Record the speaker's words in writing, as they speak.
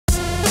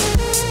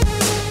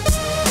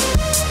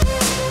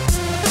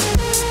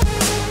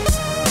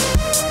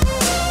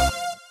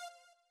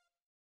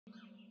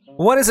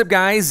What is up,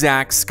 guys?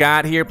 Zack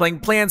Scott here, playing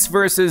Plants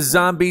vs.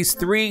 Zombies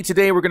 3.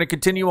 Today we're going to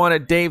continue on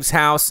at Dave's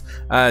house,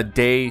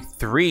 day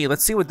 3.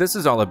 Let's see what this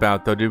is all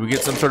about, though. Did we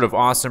get some sort of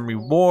awesome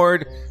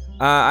reward?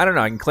 I don't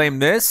know. I can claim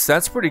this.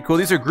 That's pretty cool.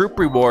 These are group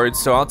rewards,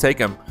 so I'll take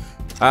them.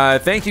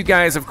 Thank you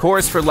guys, of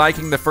course, for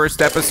liking the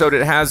first episode.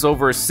 It has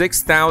over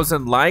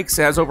 6,000 likes.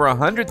 It has over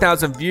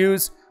 100,000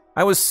 views.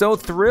 I was so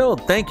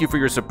thrilled. Thank you for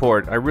your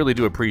support. I really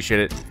do appreciate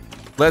it.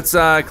 Let's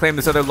claim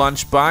this other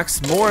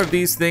lunchbox. More of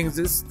these things.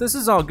 This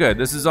is all good.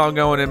 This is all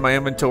going in my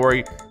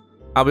inventory.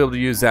 I'll be able to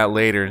use that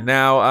later.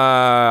 Now,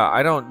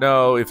 I don't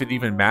know if it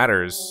even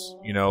matters,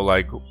 you know,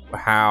 like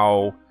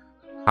how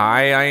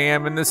high I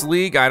am in this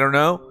league. I don't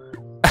know.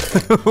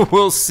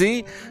 We'll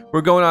see.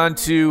 We're going on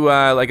to,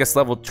 I guess,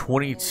 level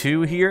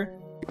 22 here.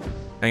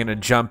 I'm going to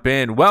jump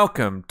in.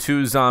 Welcome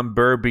to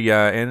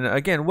Zomburbia. And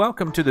again,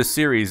 welcome to the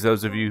series,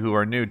 those of you who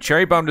are new.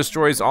 Cherry Bomb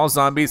destroys all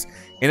zombies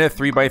in a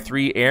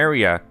 3x3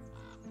 area.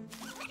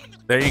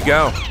 There you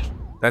go.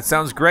 That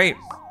sounds great.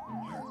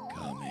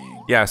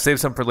 Yeah, save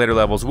some for later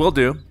levels. Will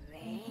do.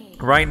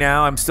 Right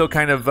now, I'm still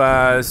kind of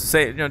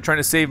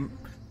trying to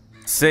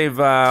save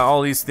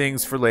all these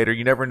things for later.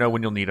 You never know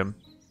when you'll need them.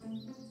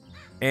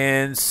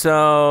 And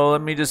so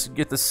let me just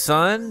get the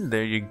sun.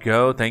 There you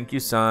go. Thank you,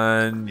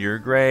 sun. You're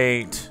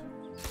great.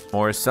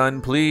 More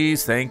sun,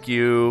 please. Thank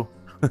you.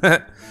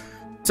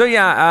 So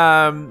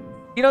yeah,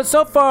 you know,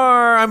 so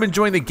far I'm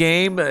enjoying the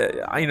game.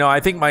 You know, I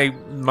think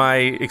my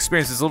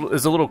experience is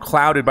a little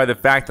clouded by the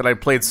fact that I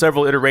played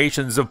several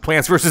iterations of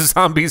Plants vs.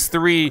 Zombies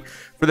 3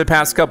 for the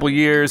past couple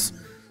years.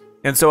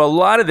 And so a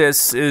lot of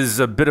this is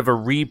a bit of a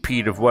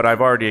repeat of what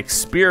I've already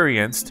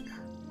experienced.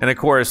 And of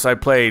course, I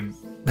played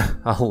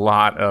a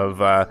lot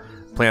of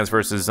Plants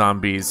vs.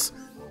 Zombies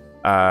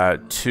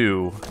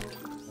 2.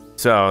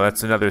 So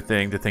that's another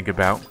thing to think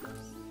about.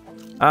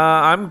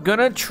 I'm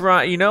gonna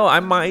try, you know,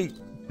 I might,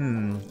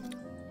 I'm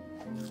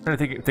trying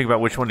to think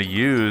about which one to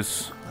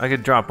use. I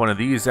could drop one of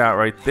these out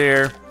right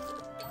there.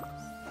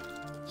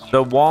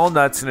 The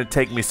walnut's gonna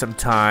take me some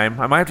time.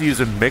 I might have to use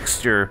a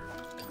mixture.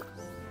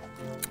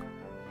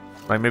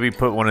 Like maybe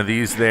put one of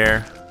these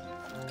there.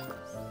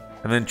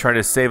 And then try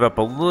to save up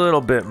a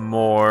little bit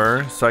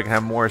more so I can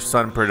have more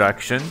sun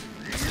production.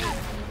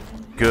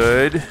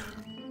 Good.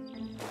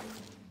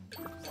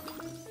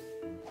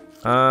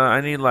 I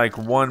need like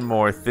one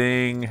more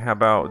thing. How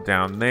about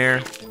down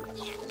there?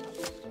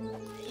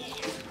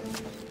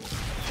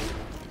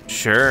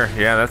 Sure,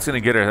 yeah, that's gonna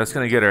get her. That's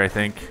gonna get her, I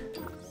think.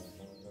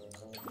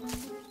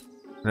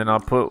 And then I'll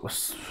put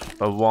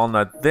a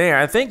walnut there.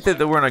 I think that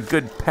we're on a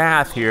good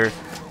path here.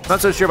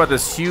 Not so sure about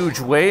this huge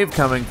wave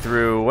coming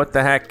through. What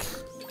the heck?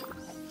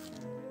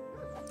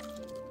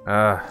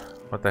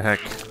 What the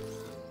heck?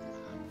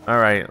 All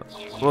right,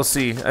 we'll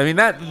see. I mean,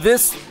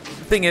 this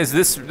thing is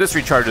this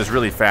recharges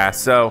really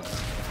fast. So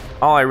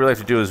all I really have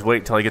to do is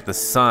wait till I get the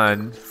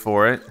sun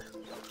for it.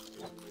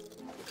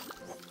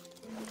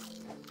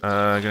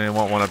 Gonna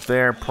want one up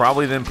there.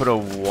 Probably then put a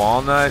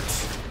walnut.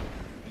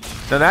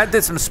 Now that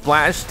did some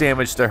splash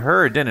damage to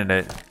her, didn't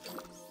it?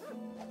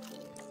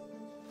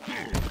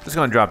 Just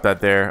gonna drop that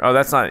there. Oh,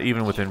 that's not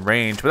even within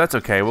range, but that's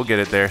okay. We'll get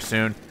it there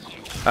soon.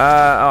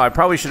 Oh, I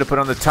probably should have put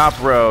on the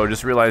top row.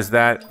 Just realized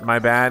that. My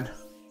bad.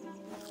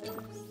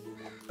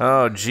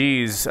 Oh,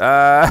 geez.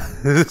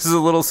 This is a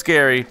little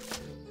scary.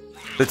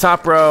 The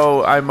top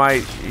row, I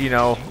might, you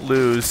know,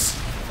 lose.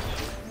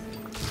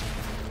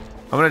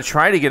 I'm gonna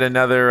try to get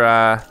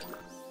another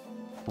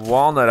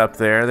walnut up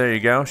there. There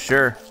you go.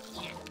 Sure.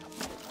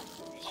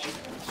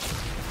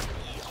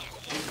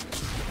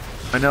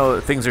 I know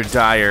that things are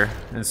dire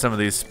in some of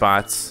these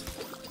spots.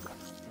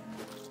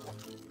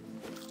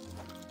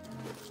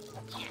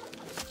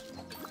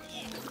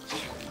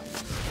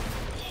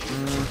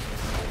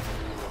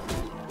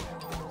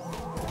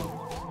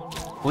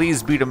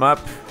 Please beat him up.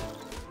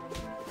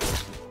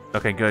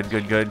 Okay, good,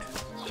 good, good.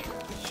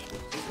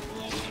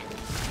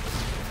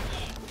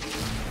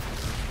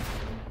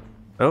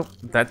 Oh,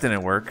 that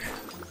didn't work.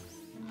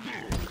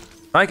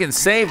 If I can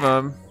save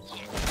him.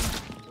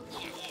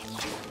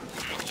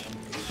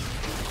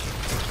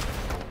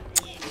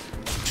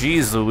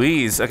 Jeez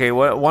Louise. Okay,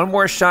 one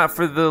more shot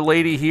for the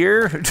lady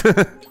here.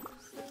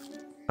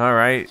 All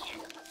right.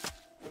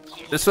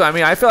 This one, I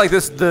mean, I feel like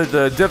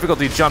the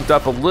difficulty jumped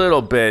up a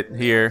little bit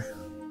here.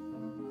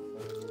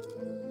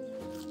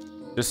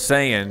 Just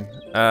saying.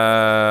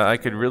 I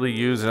could really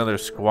use another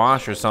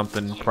squash or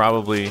something,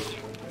 probably.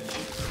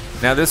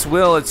 Now this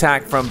will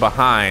attack from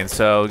behind,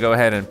 so go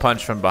ahead and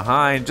punch from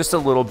behind just a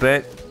little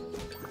bit.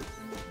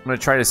 I'm gonna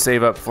try to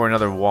save up for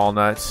another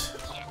walnut.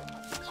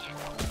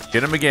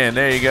 Get him again,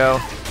 there you go.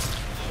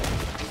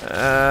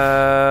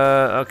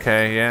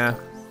 Okay, yeah.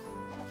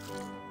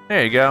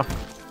 There you go.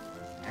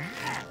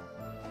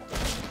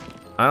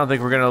 I don't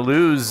think we're gonna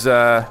lose,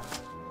 there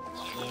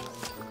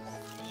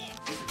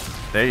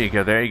you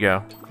go, there you go.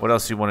 What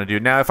else do you want to do?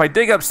 Now, if I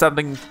dig up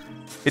something,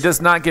 it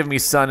does not give me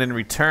sun in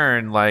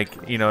return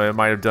like, you know, it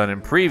might have done in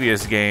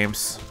previous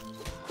games.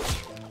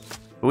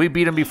 But we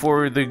beat him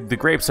before the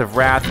Grapes of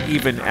Wrath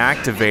even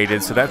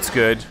activated, so that's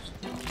good.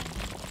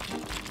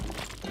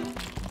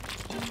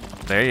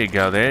 There you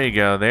go, there you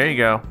go, there you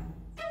go.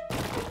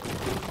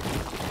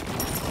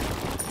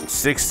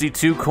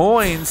 62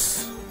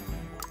 coins.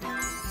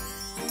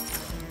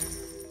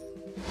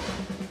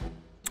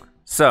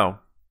 So,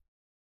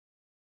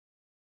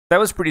 that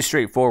was pretty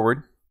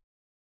straightforward.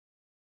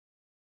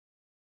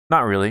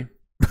 Not really.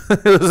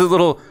 It was a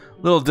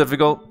little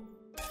difficult.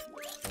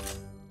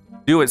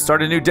 Do it,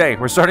 start a new day.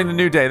 We're starting the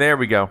new day, there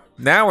we go.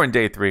 Now we're in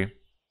day 3.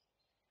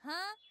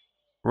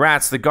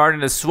 Rats, the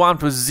garden is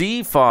swamped with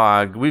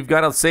Z-fog. We've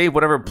got to save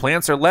whatever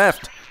plants are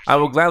left. I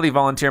will gladly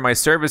volunteer my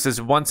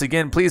services. Once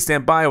again, please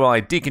stand by while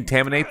I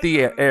decontaminate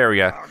the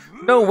area.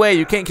 No way,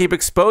 you can't keep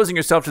exposing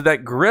yourself to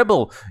that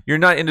gribble. You're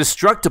not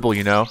indestructible,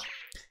 you know.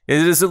 It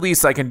is the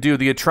least I can do.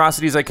 The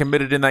atrocities I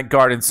committed in that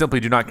garden simply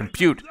do not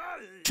compute.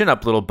 Chin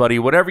up, little buddy.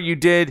 Whatever you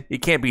did,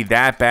 it can't be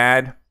that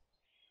bad.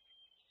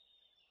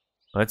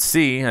 Let's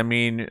see. I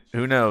mean,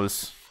 who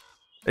knows?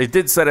 It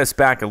did set us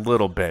back a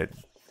little bit.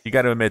 You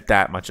got to admit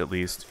that much at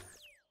least.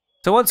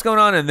 So what's going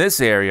on in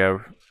this area?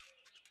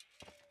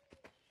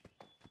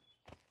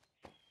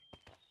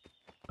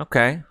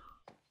 Okay.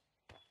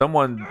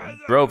 Someone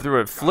drove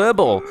through it.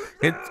 Flibble.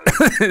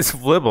 It's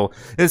Flibble.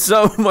 It's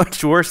so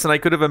much worse than I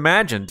could have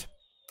imagined.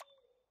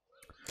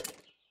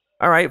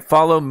 All right,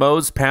 follow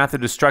Mo's path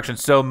of destruction.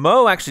 So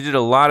Mo actually did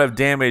a lot of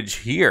damage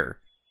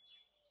here.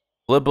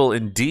 Flibble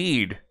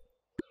indeed.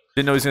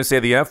 Didn't know he was going to say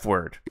the F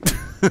word.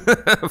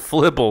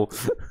 Flibble.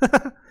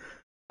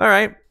 All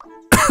right.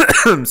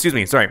 Excuse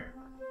me, sorry.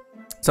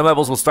 Some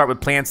levels will start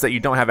with plants that you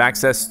don't have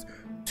access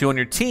to on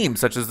your team,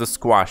 such as the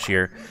squash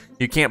here.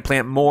 You can't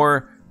plant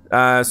more,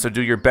 so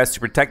do your best to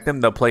protect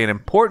them. They'll play an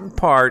important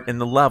part in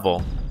the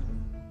level.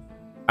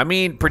 I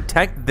mean,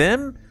 protect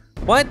them?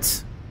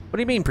 What? What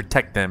do you mean,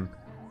 protect them?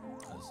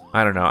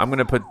 I don't know. I'm going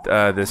to put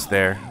this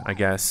there, I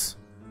guess.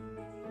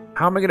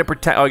 How am I going to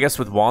protect? Oh, I guess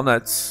with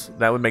walnuts.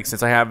 That would make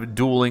sense. I have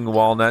dueling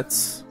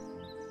walnuts.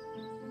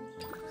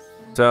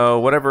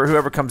 So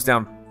whoever comes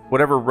down,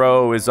 whatever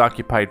row is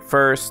occupied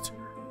first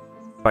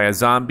by a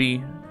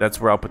zombie, that's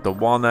where I'll put the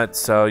walnuts.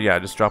 So yeah,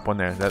 just drop one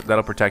there.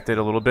 That'll protect it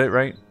a little bit,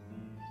 right?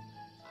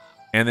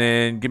 And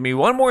then give me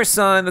one more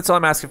sun. That's all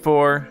I'm asking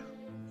for.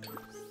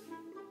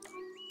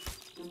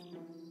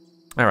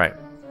 All right.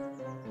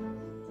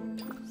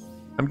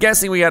 I'm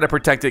guessing we got to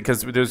protect it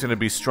because there's going to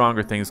be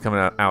stronger things coming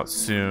out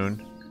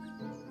soon.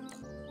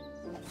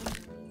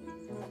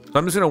 So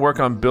I'm just going to work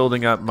on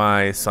building up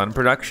my sun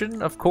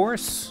production, of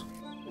course.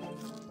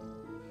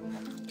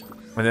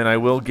 And then I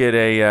will get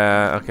a,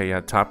 okay,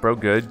 yeah, top row,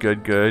 good,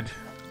 good, good.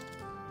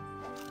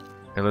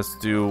 Okay, let's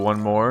do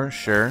one more,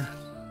 sure.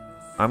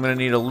 I'm gonna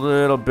need a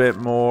little bit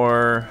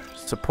more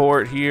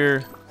support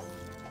here.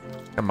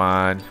 Come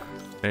on,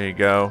 there you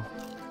go.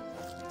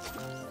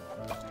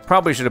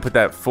 Probably should have put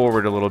that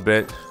forward a little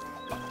bit.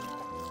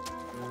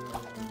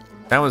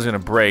 That one's gonna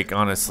break,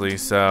 honestly,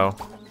 so.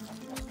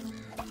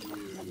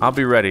 I'll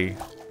be ready.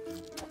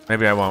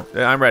 Maybe I won't.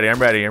 I'm ready, I'm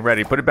ready, I'm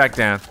ready. Put it back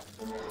down.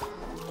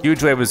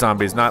 Huge wave of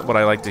zombies, not what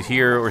I like to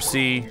hear or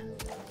see.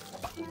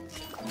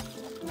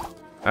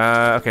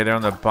 Okay, they're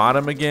on the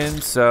bottom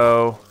again,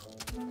 so...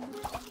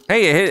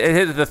 Hey, it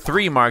hit the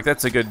 3 mark.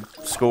 That's a good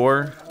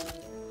score.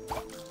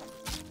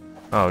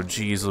 Oh,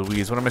 geez,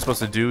 Louise. What am I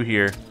supposed to do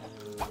here?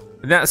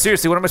 Now,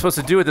 seriously, what am I supposed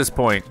to do at this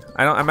point?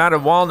 I'm out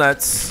of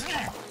walnuts.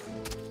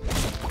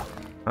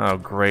 Oh,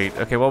 great.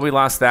 Okay, well, we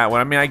lost that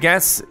one. I mean, I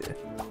guess...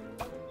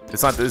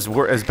 It's not as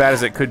bad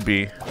as it could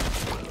be.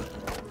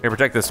 Here,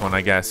 protect this one,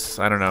 I guess.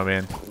 I don't know,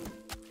 man.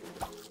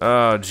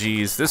 Oh,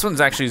 geez. This one's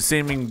actually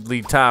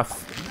seemingly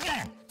tough.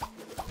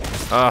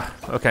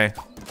 Okay.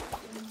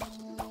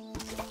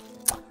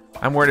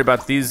 I'm worried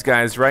about these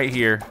guys right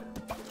here.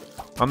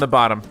 On the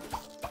bottom.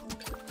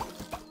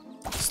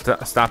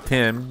 Stop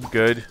him.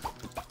 Good.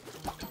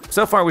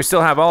 So far, we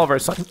still have all of our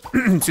sun,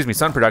 excuse me,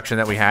 sun production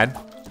that we had.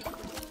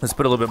 Let's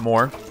put a little bit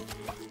more.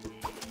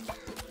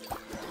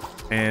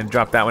 And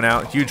drop that one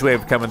out. Huge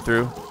wave coming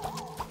through.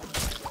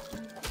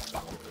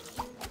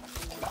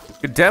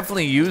 Could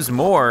definitely use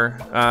more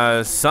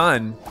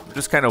sun.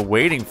 Just kind of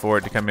waiting for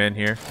it to come in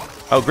here.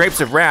 Oh,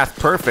 Grapes of Wrath,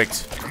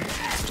 perfect.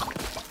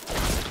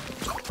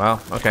 Well,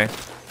 okay.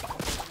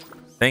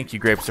 Thank you,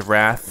 Grapes of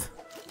Wrath.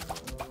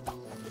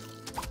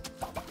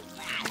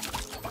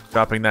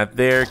 Dropping that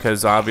there,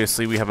 because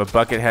obviously we have a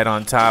bucket head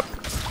on top.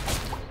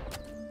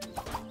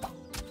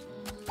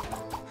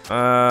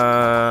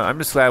 I'm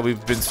just glad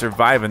we've been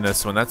surviving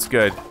this one. That's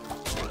good.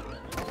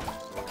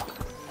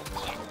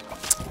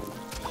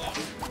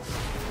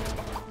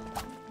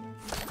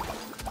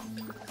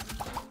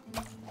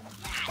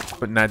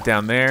 Putting that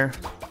down there.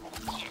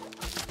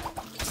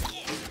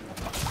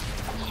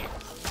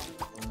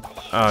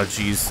 Oh,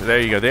 geez. There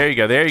you go. There you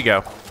go. There you go.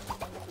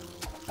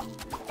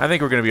 I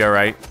think we're going to be all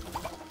right.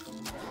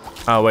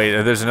 Oh,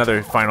 wait. There's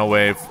another final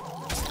wave.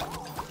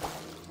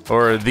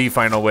 Or the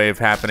final wave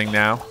happening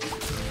now.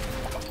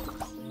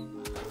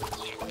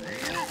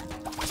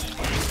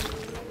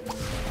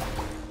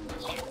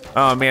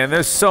 Oh, man.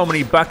 There's so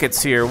many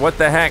buckets here. What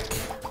the heck?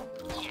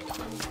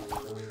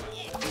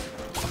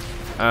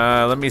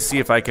 Let me see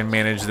if I can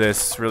manage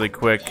this really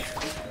quick.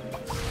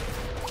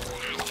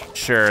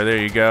 Sure, there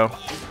you go.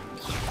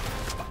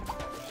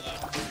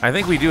 I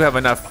think we do have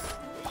enough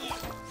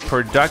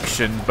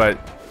production, but...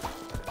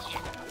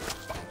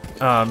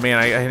 Oh man,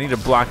 I need to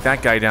block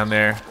that guy down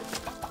there.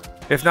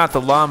 If not,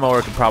 the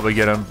lawnmower could probably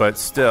get him, but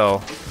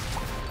still.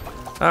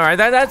 Alright,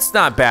 that's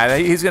not bad.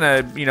 He's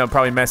gonna, you know,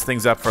 probably mess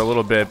things up for a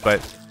little bit, but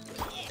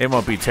it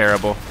won't be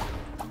terrible.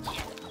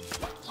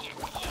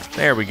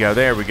 There we go,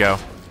 there we go.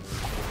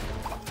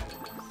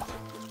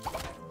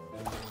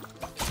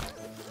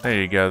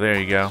 There you go, there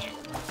you go.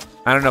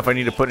 I don't know if I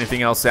need to put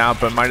anything else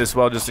out, but might as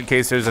well just in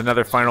case there's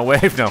another final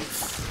wave. No,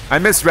 I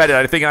misread it.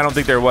 I don't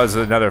think there was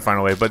another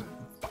final wave, but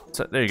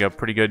so, there you go,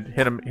 pretty good.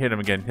 Hit him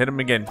again, hit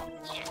him again.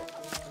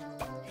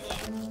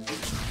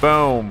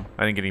 Boom.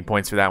 I didn't get any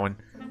points for that one.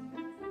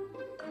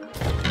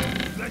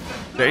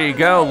 There you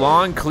go,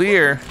 long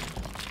clear.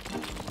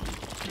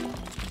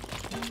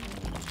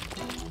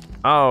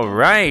 All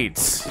right.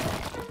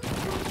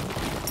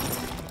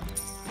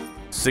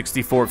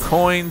 64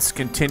 coins,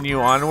 continue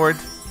onward.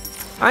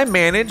 I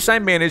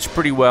managed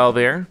pretty well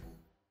there.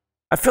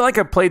 I feel like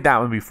I've played that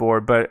one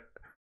before, but,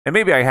 and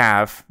maybe I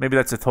have. Maybe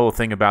that's the whole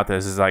thing about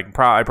this, is like,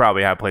 I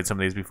probably have played some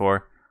of these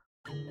before.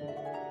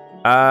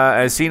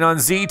 As seen on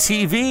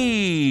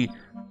ZTV.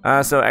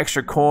 So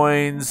extra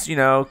coins, you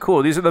know,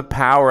 cool. These are the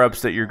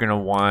power-ups that you're gonna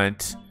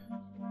want.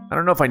 I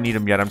don't know if I need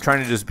them yet. I'm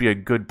trying to just be a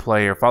good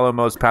player. Follow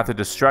Mo's path of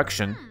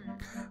destruction.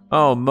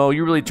 Oh, Mo,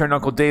 you really turned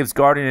Uncle Dave's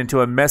garden into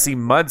a messy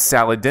mud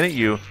salad, didn't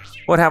you?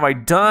 What have I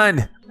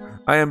done?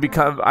 I am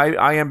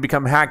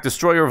become hack,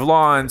 destroyer of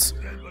lawns.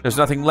 There's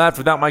nothing left.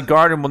 Without my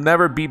garden, we'll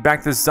never beat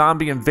back this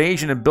zombie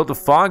invasion and build a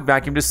fog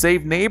vacuum to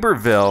save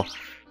Neighborville.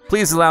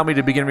 Please allow me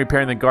to begin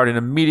repairing the garden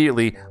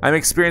immediately. I'm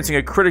experiencing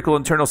a critical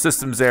internal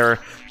systems error.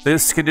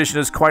 This condition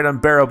is quite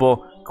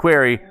unbearable.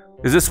 Query,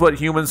 is this what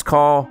humans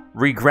call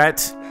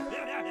regret?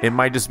 It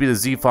might just be the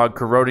Z-Fog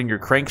corroding your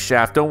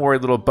crankshaft. Don't worry,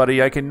 little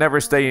buddy. I can never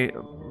stay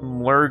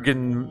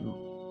lurgin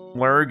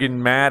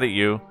mad at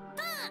you.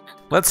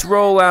 Let's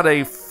roll out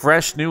a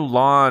fresh new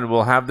lawn.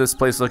 We'll have this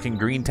place looking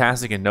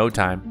green-tastic in no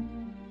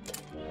time.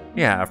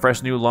 Yeah, a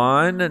fresh new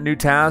lawn, a new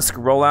task,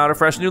 roll out a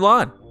fresh new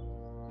lawn.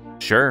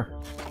 Sure.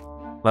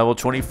 Level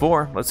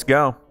 24, let's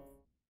go.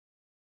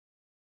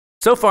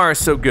 So far,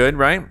 so good,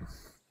 right?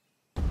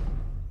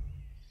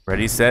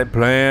 Ready, set,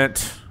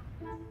 plant.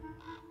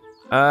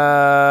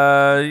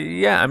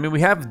 Yeah, I mean,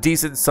 we have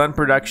decent sun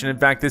production. In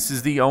fact, this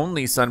is the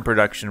only sun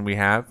production we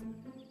have.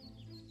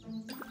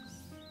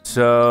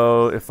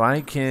 So, if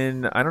I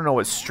can... I don't know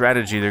what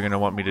strategy they're going to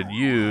want me to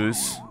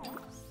use.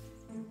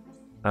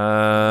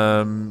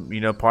 You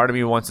know, part of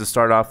me wants to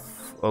start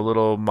off a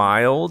little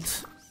mild.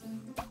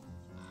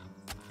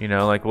 You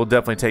know, like, we'll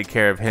definitely take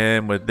care of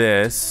him with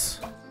this.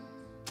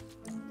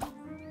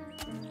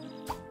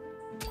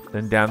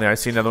 Then down there, I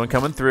see another one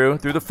coming through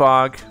the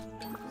fog.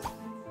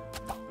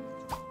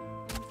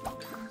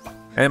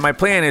 And my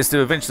plan is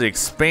to eventually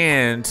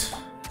expand.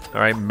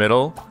 All right,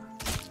 middle.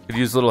 Could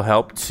use a little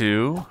help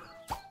too.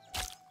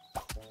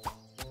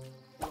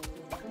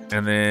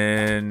 And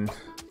then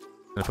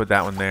I'm gonna put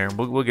that one there.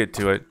 We'll get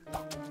to it.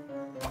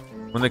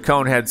 When the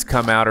cone heads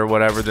come out or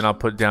whatever, then I'll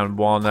put down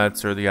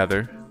walnuts or the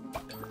other.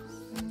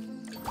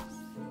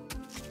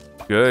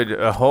 Good,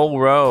 a whole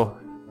row.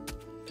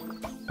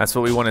 That's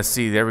what we want to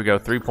see. There we go,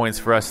 3 points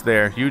for us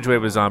there. Huge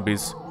wave of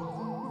zombies.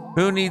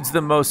 Who needs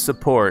the most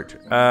support?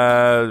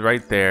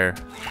 Right there.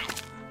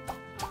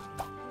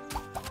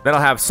 That'll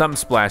have some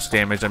splash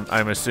damage,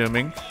 I'm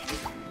assuming.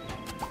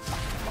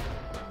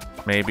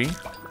 Maybe.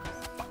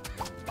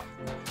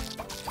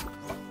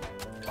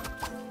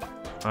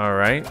 All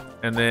right,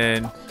 and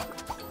then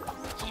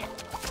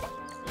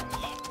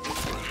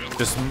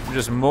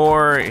just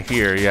more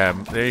here. Yeah,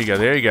 there you go.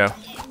 There you go.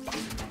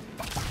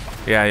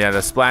 Yeah.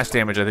 The splash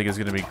damage I think is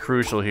going to be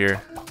crucial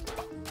here.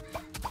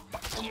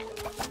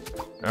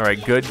 All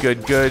right, good.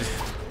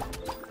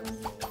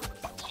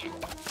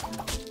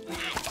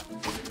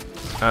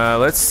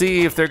 Let's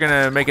see if they're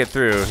gonna make it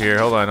through here.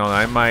 Hold on.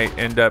 I might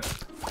end up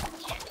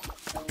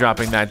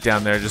dropping that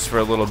down there just for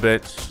a little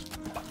bit.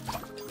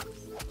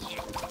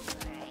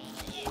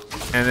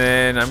 And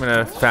then I'm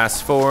gonna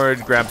fast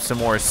forward, grab some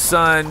more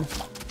sun.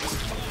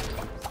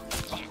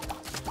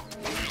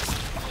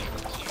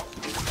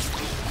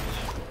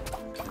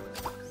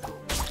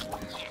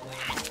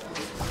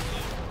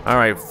 All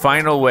right,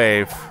 final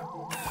wave.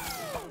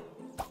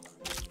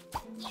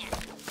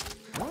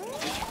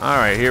 All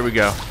right, here we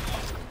go.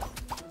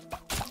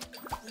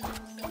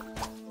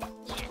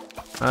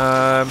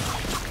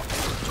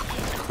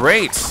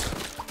 Great.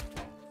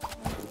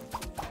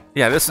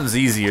 Yeah, this one's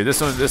easier.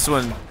 This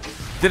one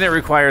didn't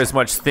require as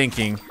much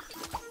thinking.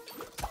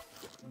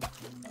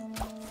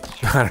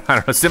 I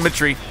don't know,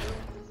 symmetry.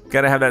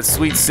 Gotta have that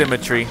sweet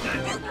symmetry.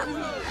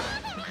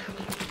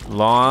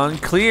 Long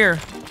clear.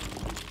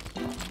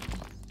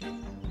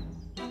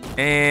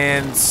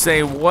 And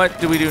say, what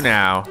do we do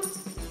now?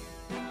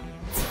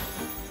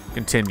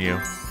 Continue.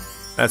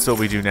 That's what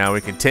we do now,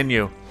 we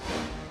continue.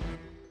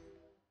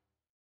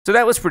 So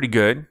that was pretty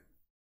good.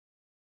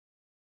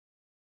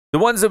 The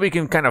ones that we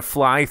can kind of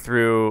fly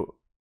through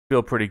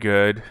feel pretty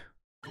good.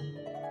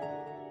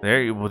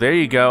 There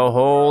you go.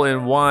 Hole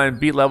in one.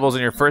 Beat levels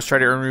in your first try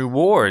to earn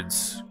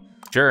rewards.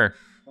 Sure.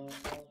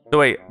 So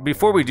wait,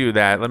 before we do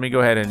that, let me go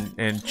ahead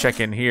and check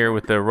in here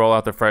with the roll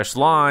out the fresh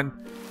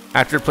lawn.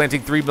 After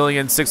planting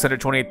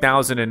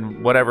 3,628,000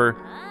 and whatever,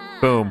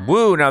 boom.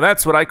 Woo, now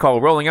that's what I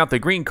call rolling out the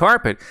green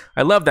carpet.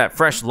 I love that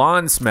fresh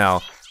lawn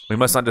smell. We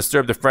must not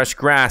disturb the fresh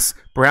grass.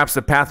 Perhaps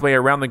the pathway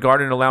around the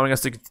garden allowing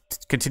us to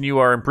continue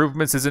our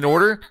improvements is in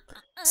order?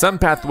 Some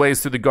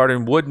pathways through the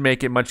garden would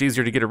make it much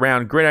easier to get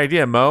around. Great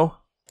idea, Mo.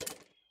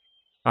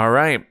 All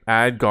right,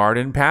 add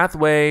garden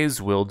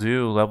pathways. Will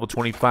do. Level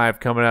 25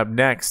 coming up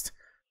next.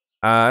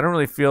 I don't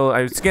really feel...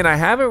 Again, I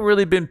haven't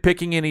really been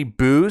picking any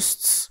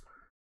boosts.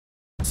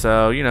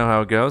 So, you know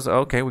how it goes.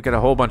 Okay, we got a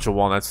whole bunch of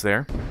walnuts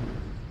there.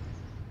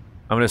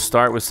 I'm going to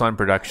start with sun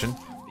production.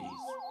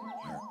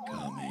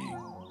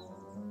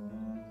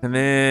 And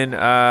then,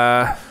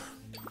 trying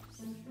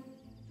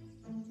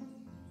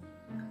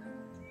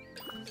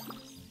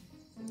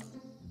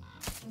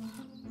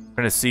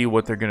to see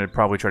what they're going to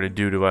probably try to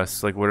do to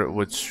us. Like,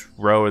 which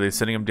row are they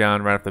sending them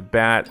down right off the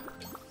bat?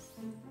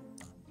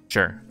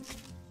 Sure.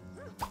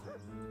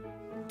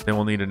 Then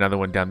we'll need another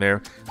one down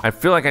there. I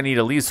feel like I need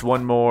at least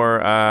one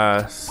more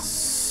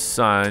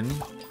sunflower.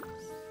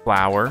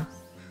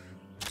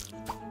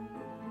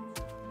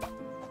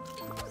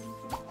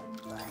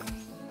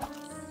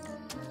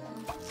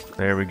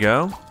 There we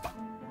go.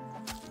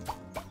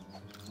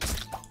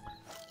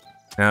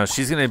 Now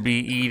she's gonna be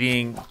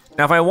eating.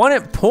 Now if I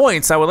wanted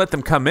points, I would let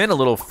them come in a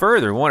little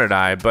further, wouldn't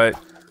I? But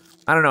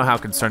I don't know how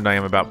concerned I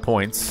am about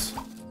points.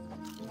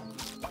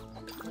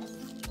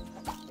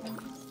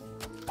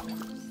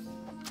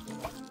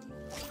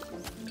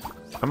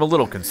 I'm a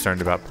little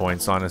concerned about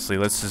points, honestly.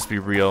 Let's just be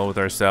real with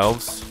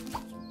ourselves.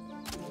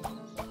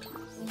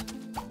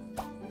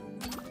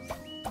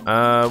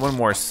 One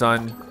more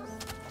sun.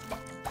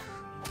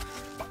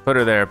 Put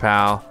her there,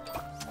 pal.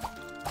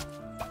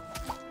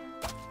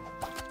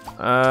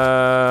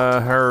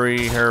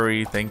 Hurry,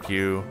 hurry, thank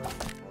you.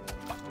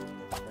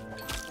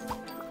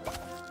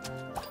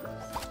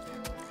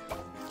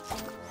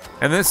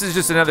 And this is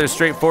just another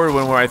straightforward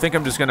one where I think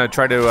I'm just gonna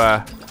try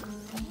to,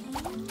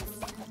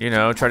 you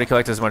know, try to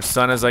collect as much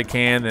sun as I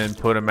can, then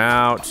put them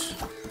out.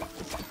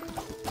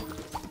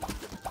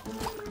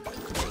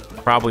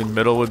 Probably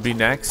middle would be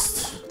next.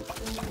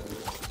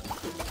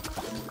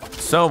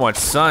 So much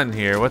sun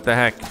here, what the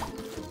heck?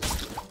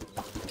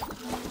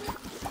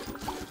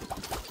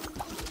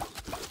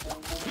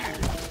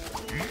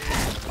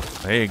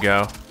 There you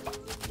go.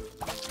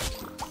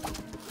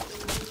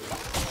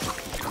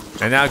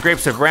 And now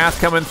Grapes of Wrath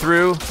coming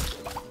through.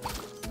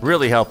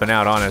 Really helping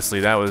out, honestly.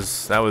 That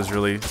was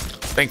really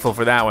thankful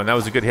for that one. That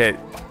was a good hit.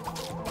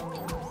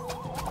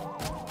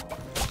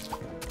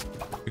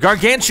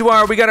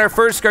 Gargantuar, we got our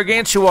first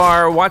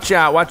Gargantuar. Watch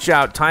out, watch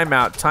out.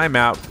 Timeout,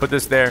 timeout. Put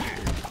this there.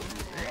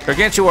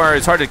 Gargantuar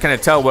is hard to kind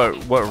of tell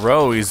what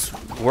row he's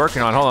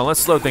working on. Hold on, let's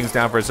slow things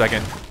down for a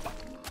second.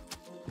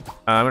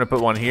 I'm gonna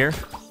put one here.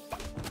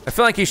 I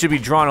feel like he should be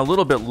drawn a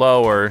little bit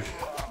lower.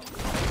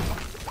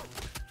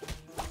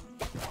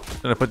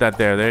 I'm gonna put that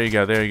there. There you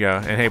go, there you go.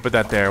 And hey, put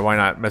that there. Why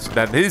not mess with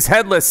that? He's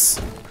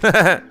headless.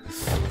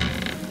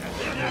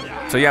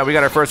 So yeah, we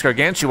got our first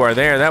Gargantuar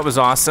there. That was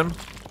awesome.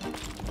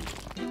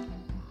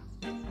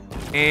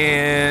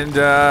 And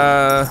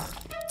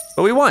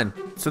but we won,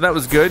 so that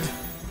was good.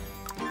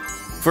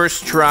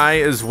 First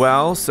try as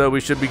well, so we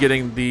should be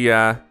getting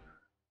the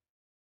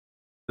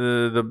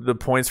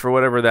points for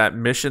whatever that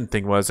mission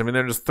thing was. I mean,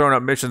 they're just throwing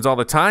up missions all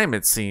the time,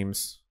 it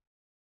seems.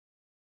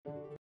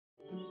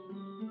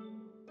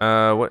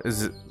 What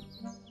is it?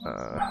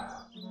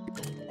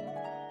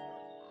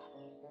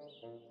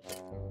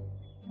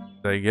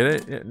 Did I get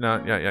it? Yeah,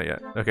 no, yeah.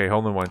 Okay,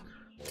 hold on one.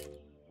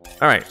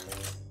 All right.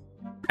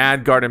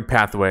 Add garden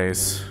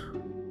pathways.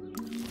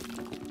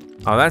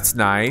 Oh, that's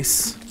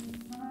nice.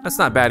 That's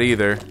not bad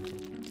either.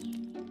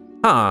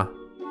 Huh.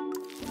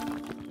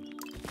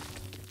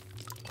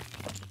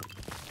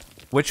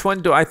 Which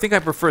one do I think I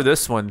prefer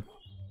this one?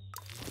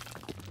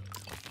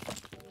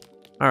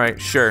 All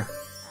right, sure.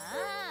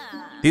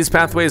 These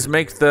pathways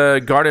make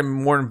the garden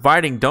more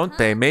inviting, don't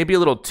they? Maybe a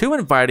little too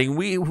inviting.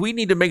 We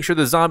need to make sure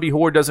the zombie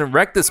horde doesn't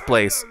wreck this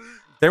place.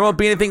 There won't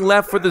be anything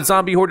left for the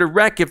zombie horde to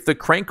wreck if the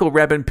crankle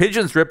reb and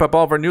pigeons rip up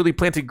all of our newly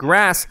planted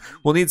grass.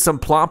 We'll need some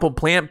plomple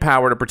plant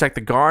power to protect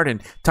the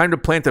garden. Time to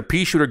plant a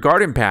pea shooter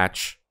garden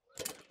patch.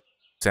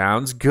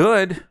 Sounds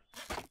good.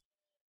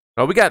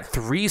 Oh, we got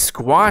 3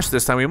 squash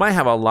this time. We might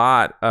have a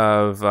lot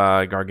of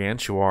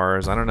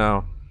Gargantuars. I don't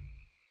know.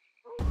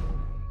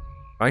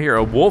 I hear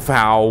a wolf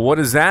howl. What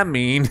does that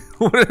mean?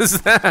 What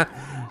is that?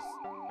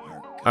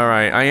 All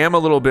right, I am a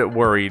little bit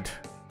worried.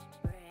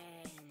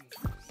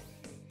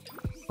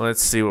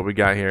 Let's see what we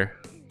got here.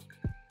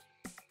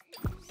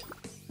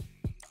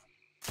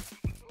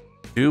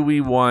 Do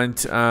we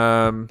want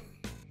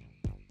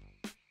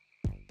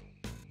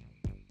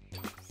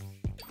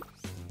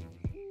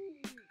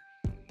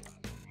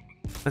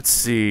let's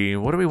see.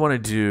 What do we want to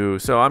do?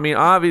 So, I mean,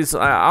 obviously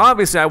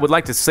I would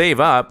like to save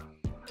up.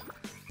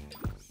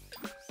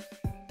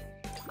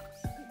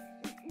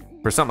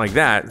 For something like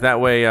that. That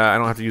way I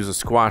don't have to use a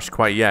squash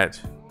quite yet.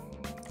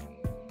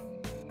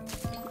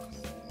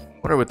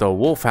 What are with the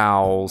wolf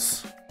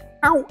howls?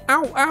 Ow,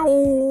 ow,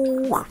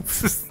 ow!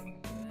 It's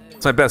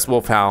my best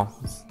wolf howl.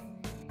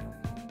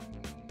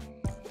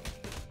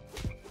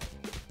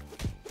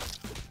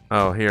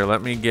 Oh, here,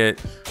 let me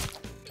get...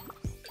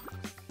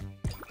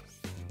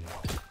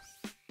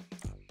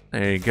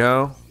 There you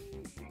go.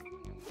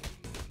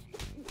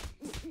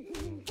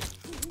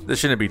 This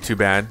shouldn't be too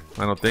bad,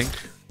 I don't think.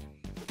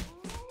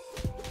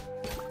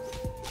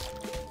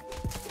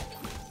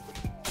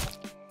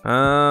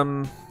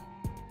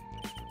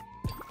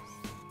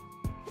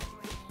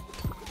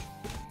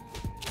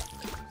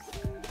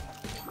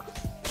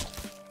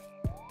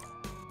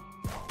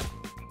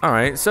 All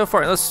right, so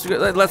far let's go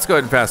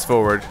ahead and fast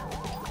forward.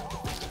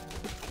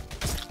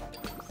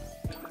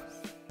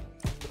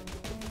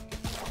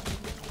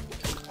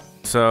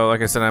 So,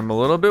 like I said, I'm a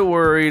little bit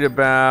worried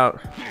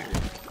about...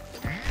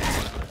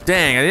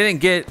 Dang, I didn't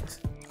get...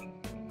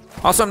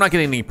 Also, I'm not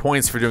getting any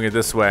points for doing it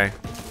this way.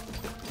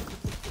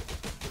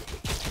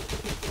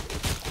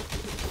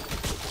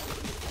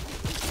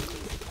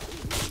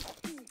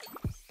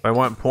 If I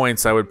want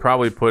points, I would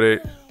probably put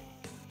it...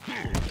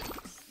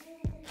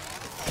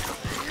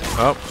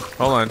 Oh,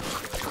 hold on.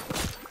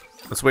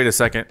 Let's wait a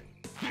second.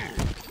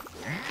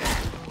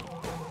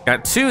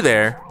 Got 2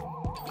 there.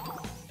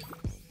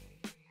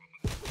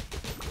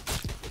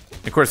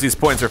 Of course, these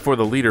points are for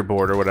the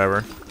leaderboard or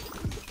whatever.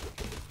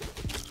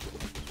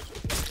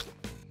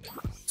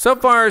 So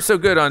far, so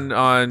good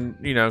on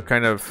you know,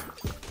 kind of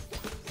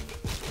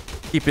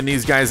keeping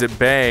these guys at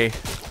bay.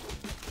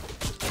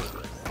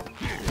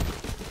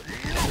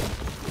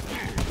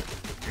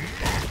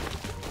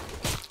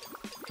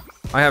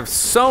 I have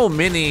so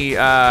many,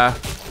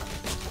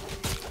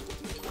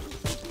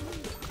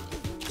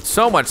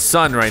 so much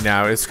sun right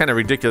now. It's kind of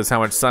ridiculous how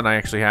much sun I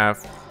actually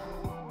have. I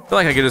feel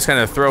like I could just kind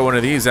of throw one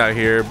of these out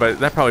here, but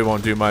that probably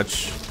won't do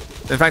much.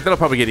 In fact, that'll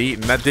probably get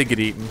eaten. That did get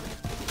eaten.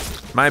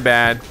 My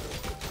bad.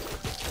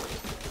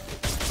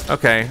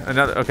 Okay,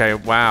 another, okay,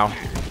 wow.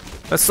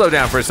 Let's slow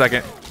down for a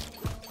second.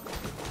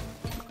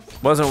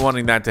 Wasn't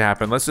wanting that to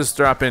happen. Let's just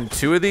drop in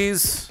 2 of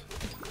these.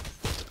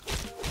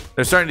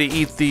 They're starting to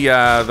eat the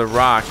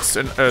rocks,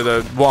 or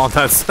the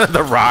walnuts,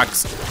 the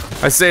rocks.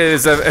 I say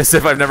it as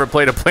if I've never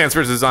played a Plants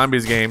vs.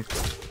 Zombies game.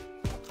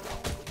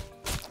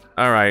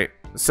 All right.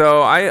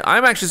 So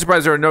I'm actually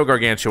surprised there are no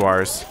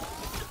gargantuars.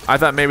 I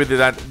thought maybe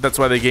that's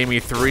why they gave me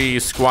 3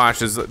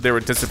 squashes. They were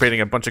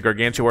anticipating a bunch of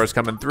gargantuars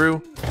coming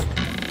through.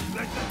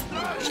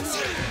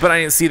 But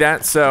I didn't see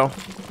that, so.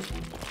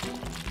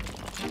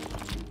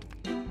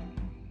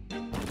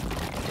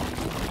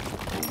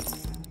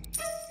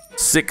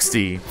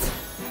 $60.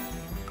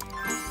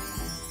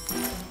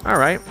 All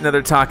right,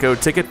 another taco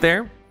ticket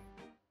there.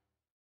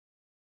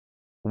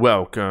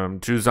 Welcome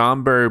to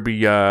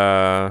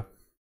Zomburbia.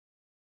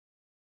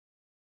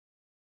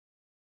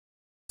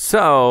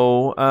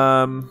 So,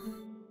 let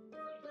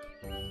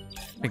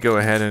me go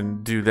ahead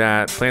and do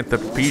that. Plant the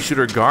pea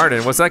shooter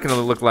garden. What's that gonna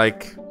look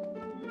like?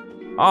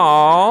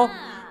 Aww,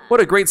 what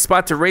a great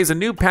spot to raise a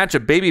new patch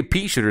of baby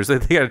pea shooters. They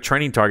got a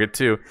training target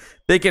too.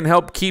 They can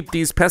help keep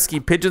these pesky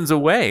pigeons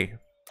away.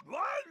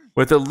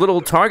 With a little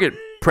target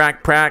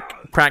prack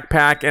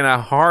pack and a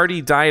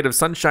hearty diet of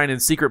sunshine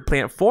and secret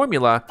plant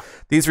formula,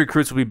 these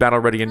recruits will be battle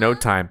ready in no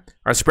time.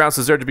 Our sprouts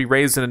deserve to be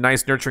raised in a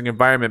nice nurturing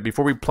environment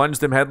before we plunge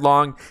them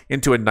headlong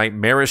into a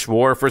nightmarish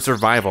war for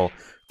survival.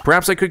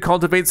 Perhaps I could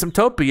cultivate some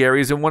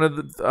topiaries in one of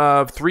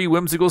the 3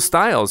 whimsical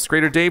styles.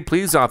 Greater Dave,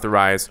 please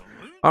authorize.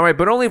 All right,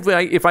 but only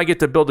if I get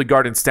to build a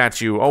garden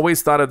statue.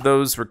 Always thought of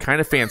those were kind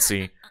of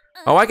fancy.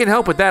 Oh, I can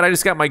help with that. I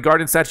just got my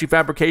garden statue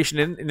fabrication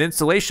and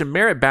installation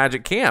merit badge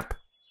at camp.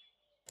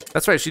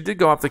 That's right, she did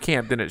go off the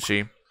camp, didn't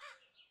she?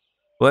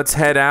 Let's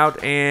head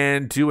out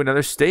and do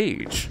another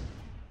stage.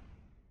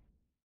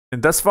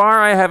 And thus far,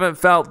 I haven't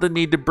felt the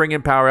need to bring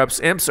in power-ups.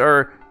 Imps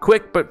are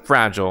quick but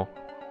fragile.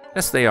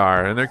 Yes, they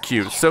are, and they're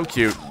cute. So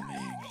cute.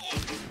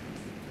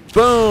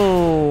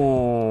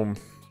 Boom!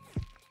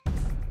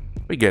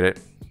 We get it.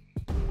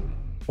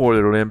 4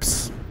 little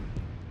imps.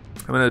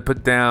 I'm gonna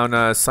put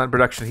down sun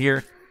production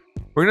here.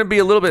 We're gonna be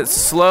a little bit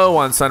slow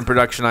on sun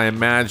production, I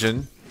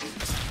imagine.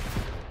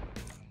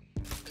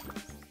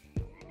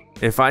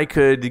 If I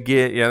could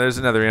get, yeah, there's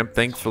another imp,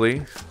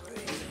 thankfully.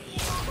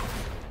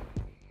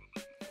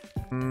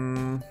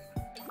 Oh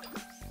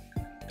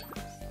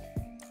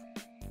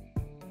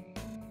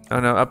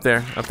no, up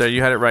there,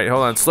 you had it right.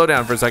 Hold on, slow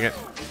down for a second.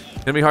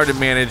 It's gonna be hard to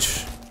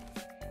manage.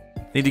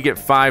 Need to get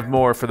 5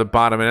 more for the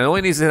bottom, and it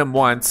only needs to hit him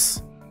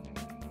once.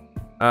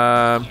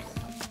 One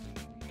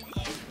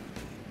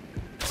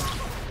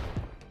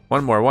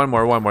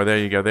more, there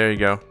you go.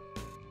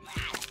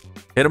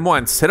 Hit him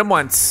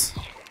once.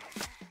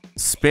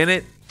 Spin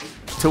it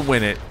to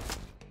win it.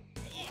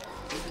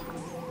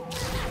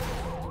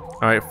 All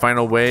right,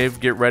 final wave.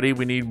 Get ready.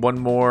 We need 1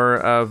 more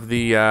of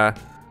the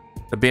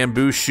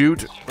bamboo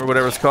shoot or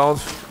whatever it's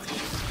called.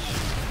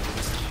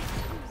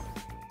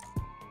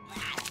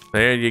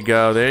 There you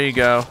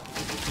go.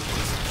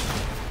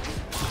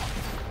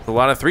 A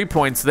lot of 3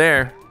 points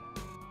there.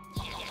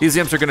 These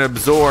imps are gonna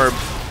absorb.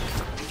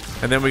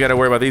 And then we gotta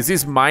worry about these.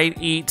 These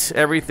might eat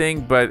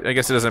everything, but I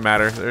guess it doesn't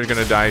matter. They're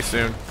gonna die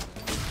soon.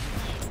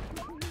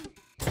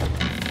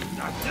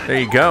 There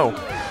you go.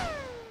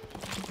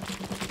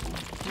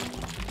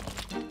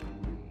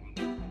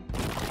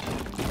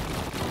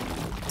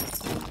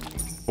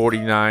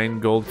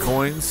 $49 gold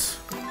coins.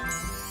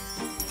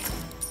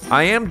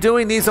 I am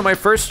doing these on my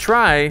first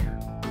try.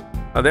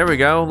 Oh, there we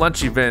go.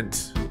 Lunch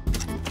event.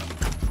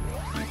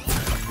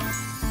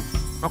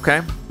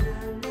 Okay.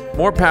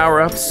 More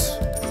power-ups.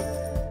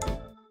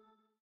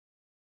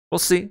 We'll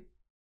see.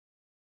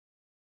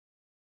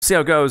 See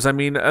how it goes. I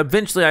mean,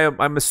 eventually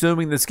I'm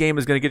assuming this game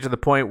is going to get to the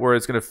point where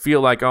it's going to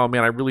feel like, oh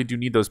man, I really do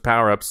need those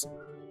power-ups.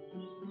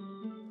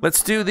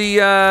 Let's do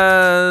the,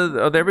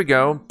 oh, there we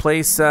go.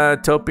 Place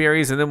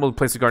topiaries, and then we'll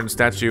place a garden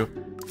statue.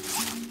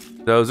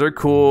 Those are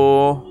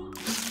cool.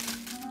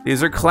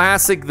 These are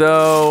classic,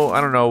 though. I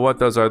don't know what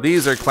those are.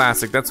 These are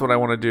classic. That's what I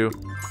want to do.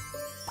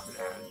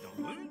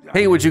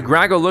 Hey, would you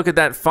go look at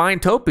that fine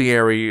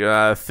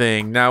topiary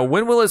thing? Now,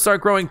 when will it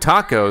start growing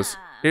tacos?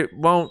 It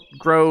won't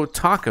grow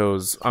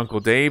tacos, Uncle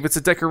Dave. It's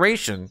a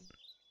decoration.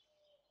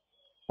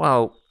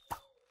 Well,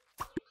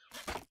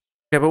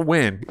 yeah, but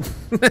when?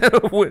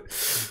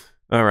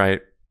 All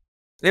right.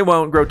 It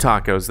won't grow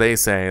tacos, they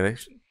say.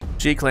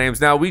 She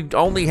claims. Now, we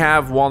only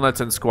have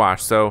walnuts and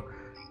squash, so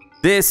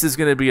this is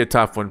going to be a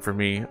tough one for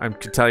me. I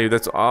can tell you,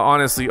 that's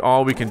honestly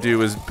all we can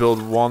do is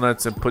build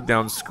walnuts and put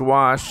down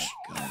squash.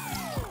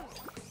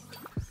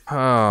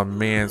 Oh,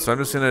 man. So I'm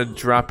just going to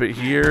drop it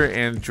here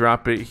and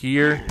drop it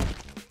here.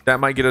 That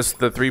might get us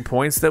the 3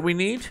 points that we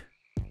need.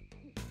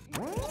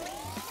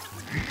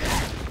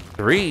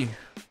 3.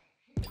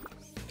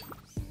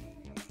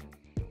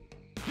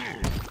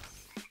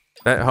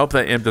 I hope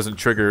that imp doesn't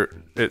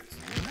trigger it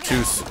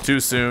too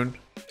soon.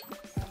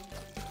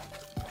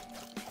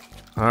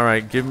 All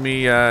right, give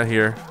me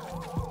here.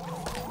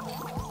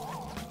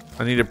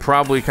 I need to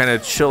probably kind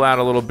of chill out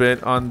a little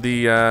bit on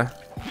the.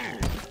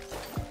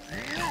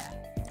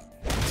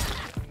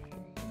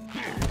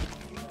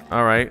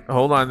 All right,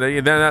 hold on.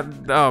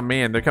 Oh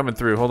man, they're coming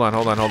through. Hold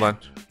on.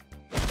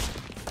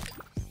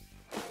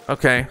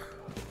 Okay.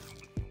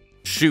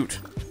 Shoot.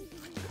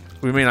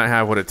 We may not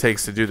have what it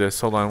takes to do this.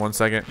 Hold on 1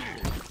 second.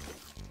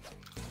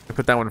 I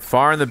put that one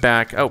far in the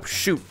back. Oh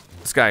shoot,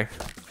 this guy.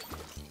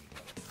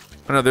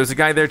 Oh no, there's a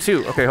guy there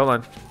too. Okay, hold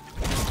on.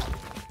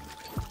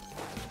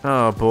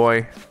 Oh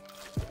boy.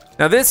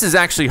 Now this is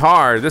actually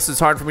hard. This is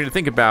hard for me to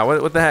think about.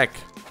 What the heck?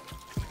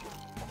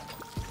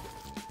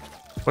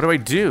 What do I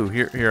do?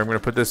 Here, I'm gonna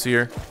put this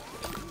here.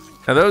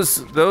 Now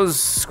those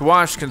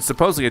squash can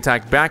supposedly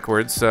attack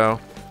backwards, so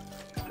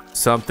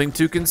something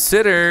to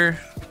consider.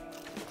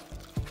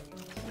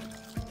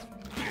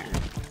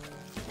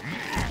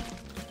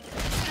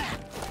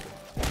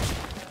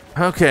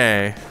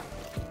 Okay.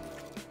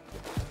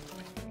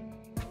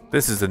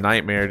 This is a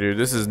nightmare, dude.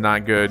 This is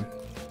not good.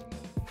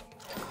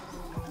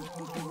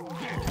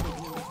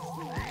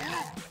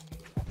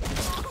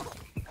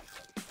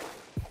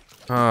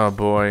 Oh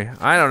boy,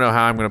 I don't know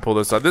how I'm gonna pull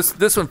this off.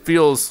 This one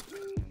feels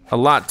a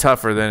lot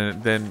tougher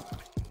than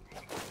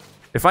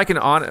if I can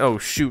on. Oh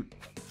shoot!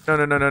 No!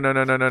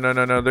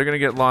 They're gonna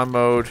get lawn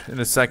mowed in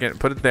a second.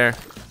 Put it there.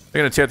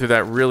 They're gonna tear through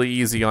that really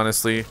easy,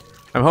 honestly.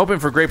 I'm hoping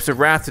for Grapes of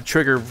Wrath to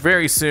trigger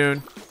very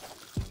soon.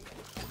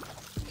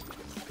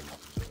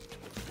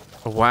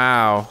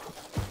 Wow.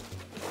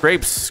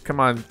 Grapes, come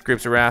on,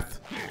 Grapes of Wrath.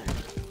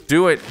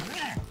 Do it.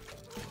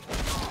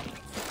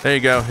 There you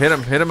go. Hit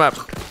him up.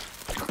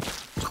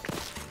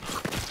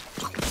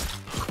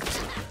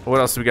 What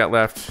else do we got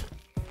left?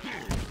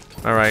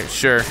 All right,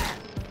 sure.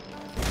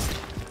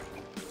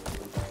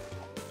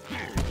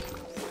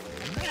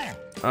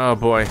 Oh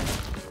boy.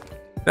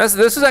 This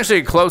is actually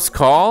a close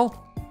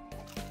call.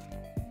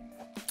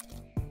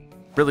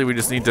 Really, we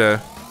just need to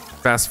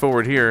fast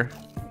forward here.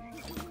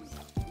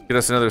 Get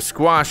us another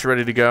squash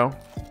ready to go.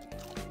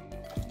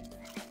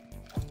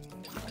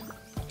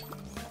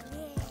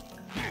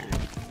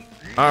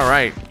 All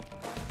right.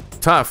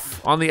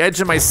 Tough. On the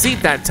edge of my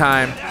seat that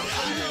time.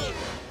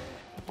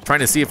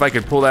 Trying to see if I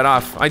could pull that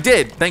off. I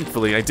did,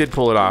 thankfully. I did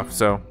pull it off,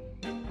 so.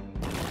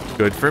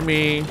 Good for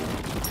me.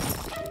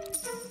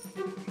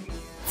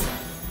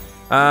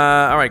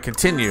 All right,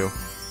 continue.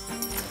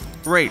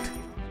 Great.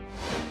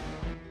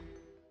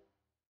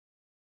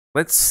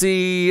 Let's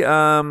see,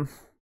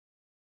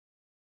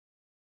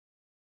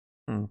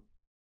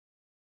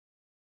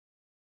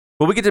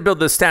 Well, we get to build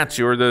the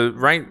statue, or the,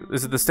 right?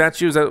 Is it the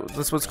statue? Is that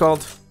what it's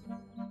called?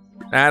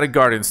 Add a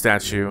garden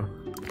statue.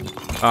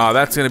 Oh,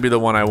 that's gonna be the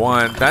one I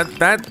want.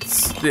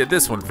 That's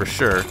this one for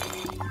sure.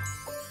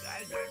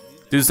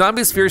 Do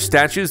zombies fear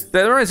statues?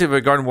 That reminds me of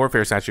a garden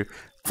warfare statue.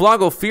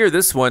 Flog will fear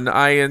this one.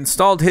 I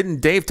installed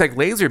hidden Dave Tech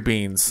laser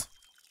beams.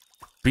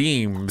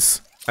 Beams.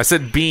 I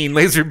said bean,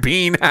 laser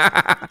bean.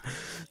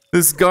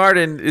 This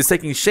garden is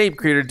taking shape,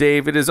 Creator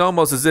Dave. It is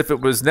almost as if it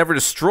was never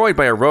destroyed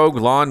by a rogue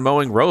lawn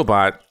mowing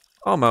robot.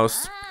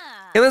 Almost.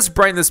 Hey, let's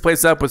brighten this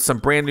place up with some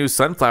brand new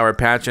sunflower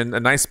patch and a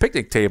nice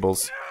picnic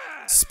tables.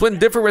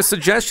 Splendiferous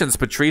suggestions,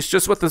 Patrice.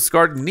 Just what this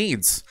garden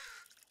needs.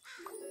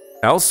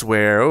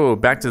 Elsewhere. Oh,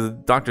 back to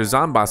Dr.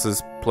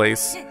 Zomboss's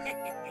place.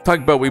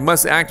 Tugboat, we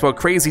must act while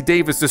Crazy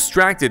Dave is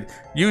distracted.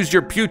 Use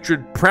your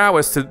putrid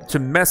prowess to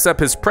mess up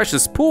his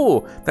precious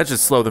pool. That should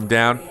slow them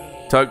down.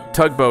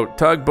 Tugboat.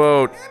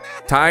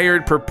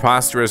 Tired,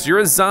 preposterous. You're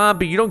a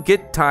zombie. You don't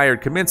get tired.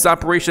 Commence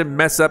operation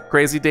mess up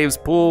Crazy Dave's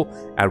pool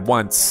at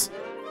once.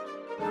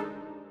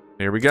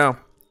 Here we go.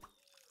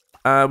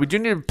 We do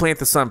need to plant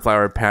the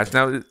sunflower patch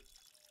now,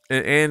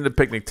 and the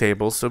picnic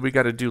table. So we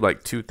got to do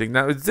like 2 things.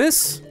 Now is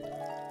this?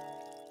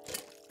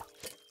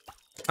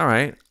 All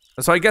right.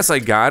 So I guess I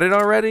got it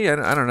already.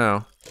 I don't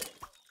know.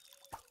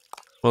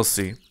 We'll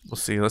see.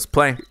 Let's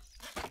play.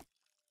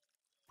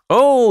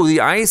 Oh, the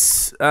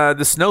ice,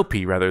 the snow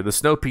pea rather. The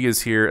snow pea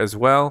is here as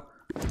well.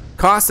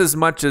 Costs as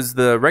much as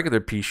the regular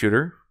pea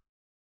shooter.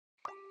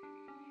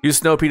 Use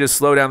snow pea to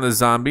slow down the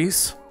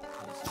zombies.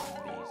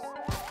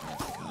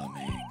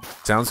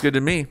 Sounds good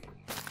to me.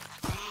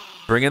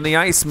 Bring in the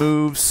ice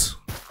moves.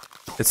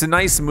 It's a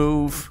nice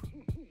move.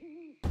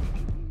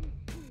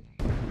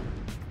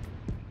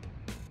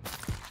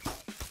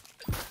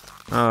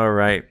 All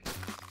right.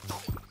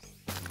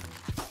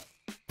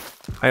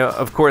 I,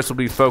 of course, will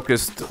be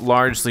focused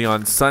largely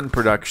on sun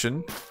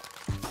production.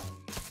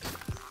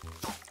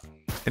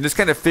 And just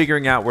kind of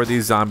figuring out where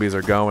these zombies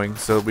are going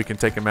so we can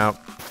take them out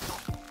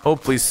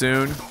hopefully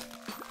soon.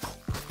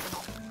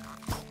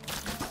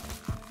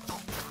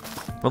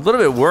 I'm a little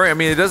bit worried. I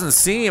mean, it doesn't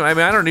seem... I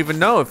mean, I don't even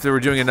know if they were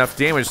doing enough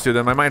damage to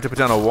them. I might have to put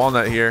down a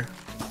walnut here.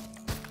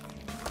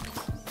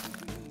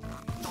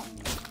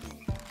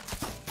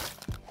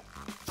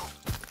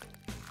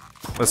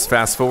 Let's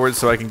fast forward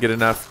so I can get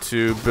enough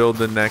to build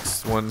the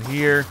next one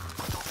here.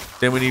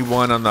 Then we need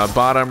one on the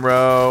bottom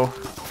row.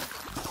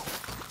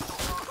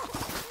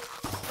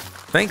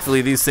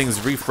 Thankfully, these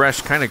things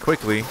refresh kind of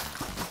quickly.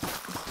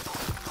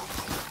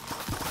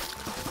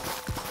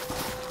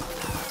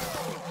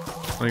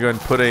 Let me go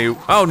ahead and put a...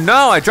 Oh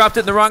no, I dropped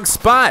it in the wrong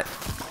spot.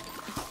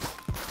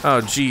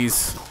 Oh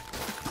geez.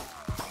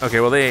 Okay,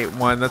 well they ate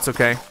one, that's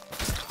okay.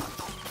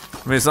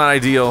 I mean, it's not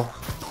ideal.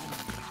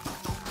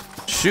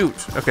 Shoot,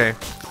 okay.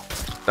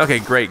 Okay,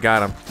 great,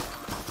 got him.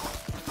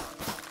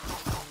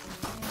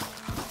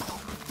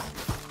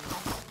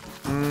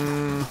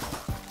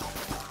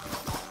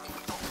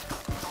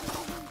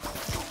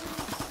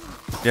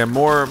 Yeah,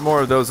 more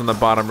of those on the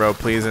bottom row,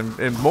 please,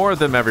 and more of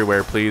them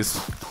everywhere, please.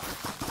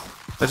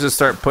 Let's just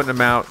start putting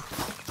them out.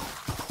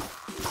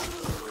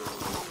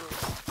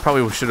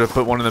 Probably should have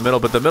put one in the middle,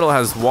 but the middle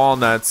has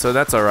walnuts, so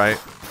that's all right.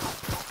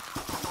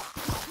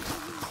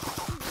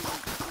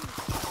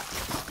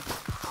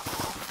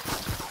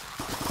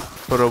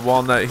 Put a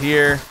walnut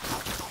here,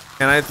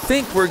 and I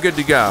think we're good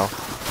to go.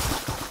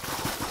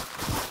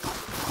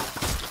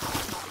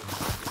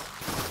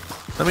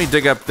 Let me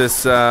dig up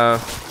this, oh,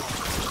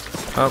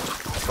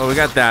 we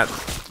got that.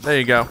 There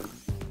you go.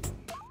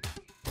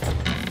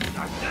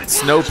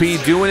 Snow pea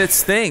doing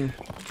its thing.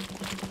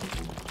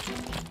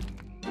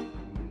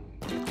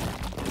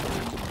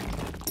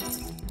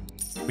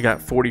 We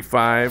got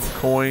 45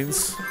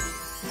 coins.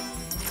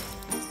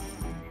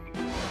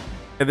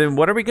 And then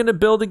what are we gonna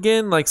build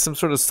again? Like some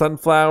sort of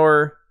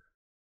sunflower,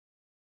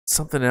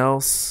 something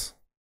else.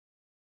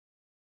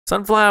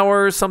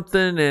 Sunflower,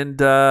 something,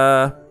 and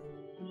oh,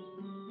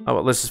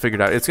 well, let's just figure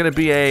it out. It's gonna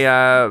be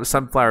a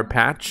sunflower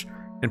patch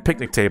and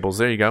picnic tables.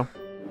 There you go.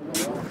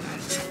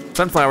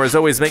 Sunflowers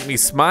always make me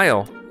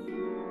smile.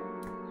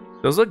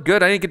 Those look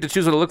good. I didn't get to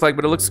choose what it looked like,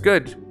 but it looks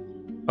good.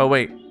 Oh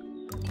wait.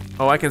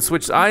 Oh, I can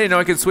switch. I didn't know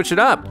I could switch it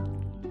up.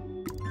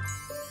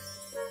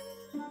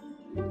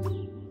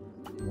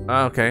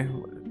 Okay,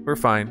 we're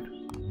fine.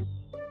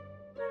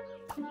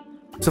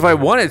 So if I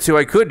wanted to,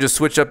 I could just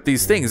switch up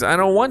these things. I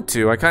don't want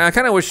to. I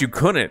kind of wish you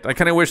couldn't. I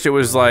kind of wish it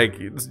was like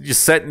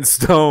just set in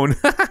stone.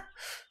 I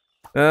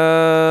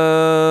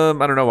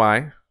don't know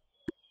why.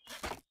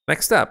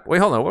 Next up. Wait,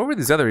 hold on. What were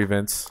these other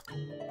events?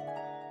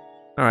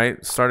 All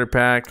right, starter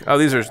pack. Oh,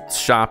 these are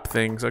shop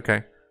things.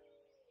 Okay.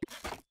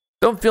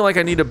 Don't feel like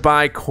I need to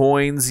buy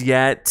coins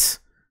yet.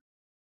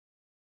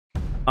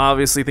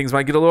 Obviously, things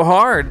might get a little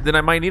hard. Then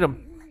I might need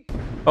them.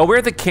 Oh, we're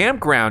at the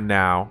campground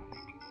now.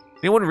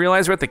 Anyone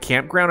realize we're at the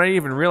campground? I didn't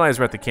even realize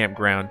we're at the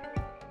campground.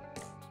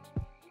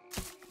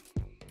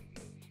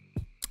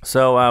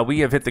 So we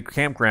have hit the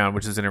campground,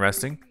 which is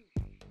interesting.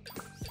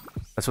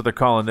 That's what they're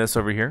calling this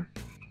over here.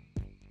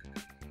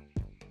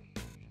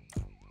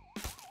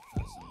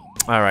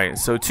 All right,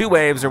 so 2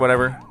 waves or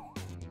whatever.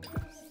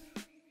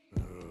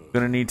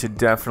 Gonna need to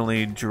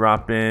definitely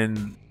drop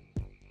in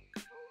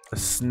a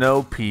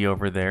snow pea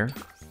over there.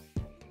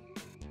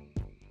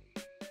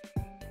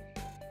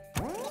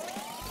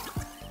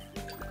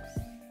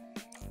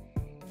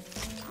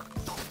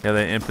 Yeah,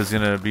 the imp is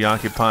gonna be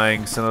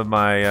occupying some of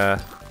my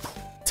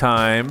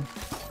time.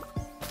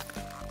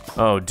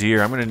 Oh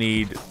dear, I'm gonna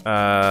need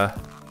I'm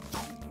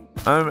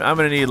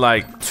gonna need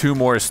like 2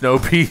 more snow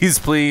peas,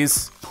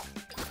 please.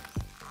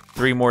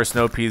 3 more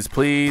snow peas,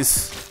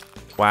 please.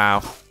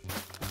 Wow.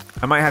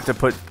 I might have to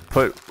put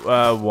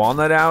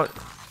walnut out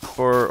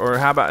or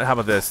how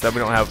about this? That we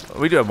don't have.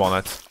 We do have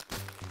walnuts.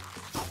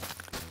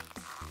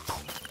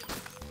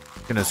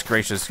 Goodness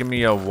gracious, give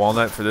me a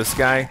walnut for this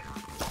guy.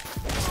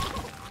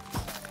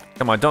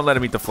 Come on, don't let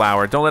him eat the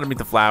flower. Don't let him eat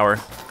the flower.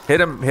 Hit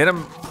him, hit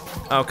him.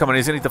 Oh, come on,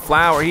 he's gonna eat the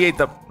flower. He ate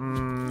the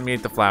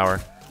flower.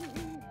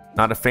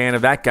 Not a fan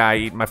of that guy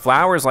eating my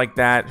flowers like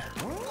that.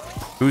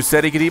 Who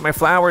said he could eat my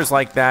flowers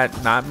like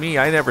that? Not me,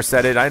 I never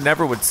said it. I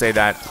never would say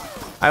that.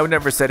 I would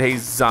never said, hey,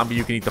 zombie,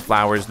 you can eat the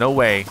flowers. No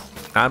way,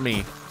 not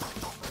me.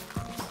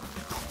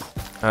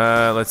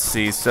 Let's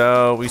see,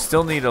 so we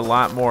still need a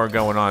lot more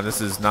going on. This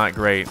is not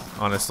great,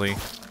 honestly.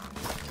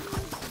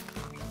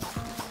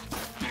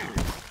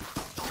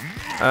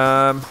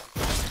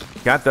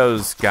 Got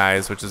those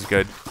guys, which is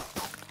good.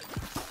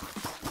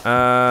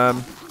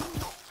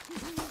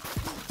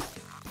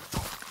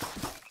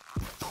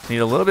 Need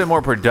a little bit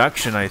more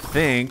production, I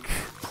think.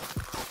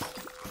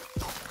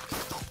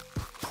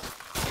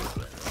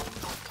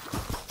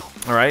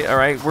 All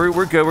right,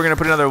 we're good. We're gonna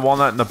put another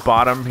walnut in the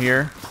bottom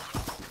here.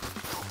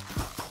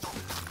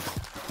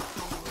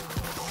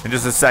 In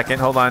just a second,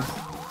 hold on.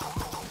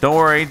 Don't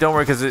worry,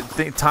 because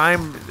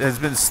time has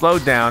been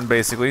slowed down,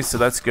 basically, so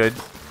that's good.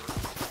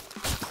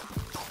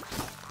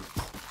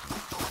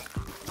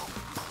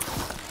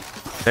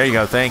 There you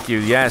go, thank you.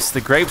 Yes,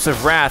 the grapes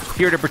of wrath,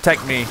 here to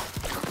protect me.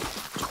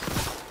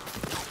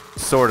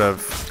 Sort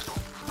of.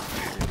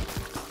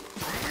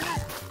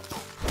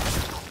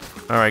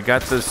 All right,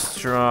 got this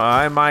straw.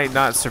 I might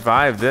not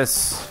survive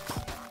this.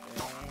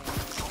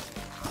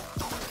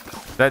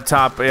 That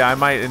top, yeah, I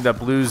might end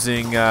up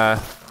losing, yeah,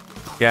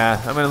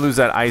 I'm gonna lose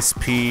that ice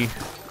pea.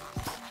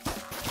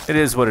 It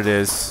is what it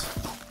is.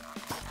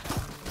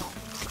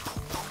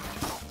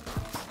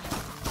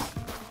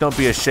 Don't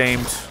be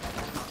ashamed.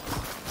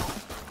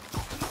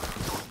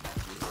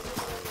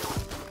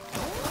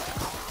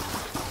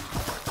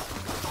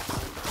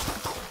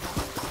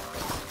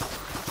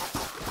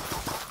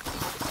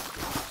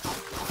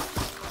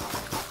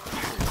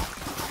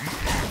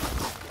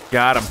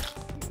 Got him.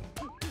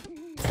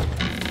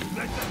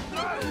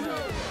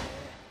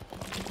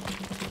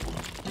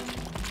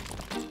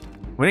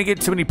 We didn't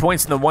get too many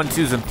points in the 1s,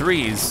 2s, and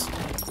 3s.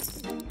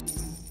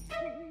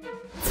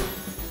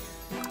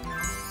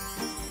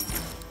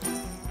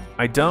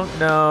 I don't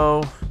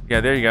know.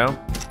 Yeah, there you go.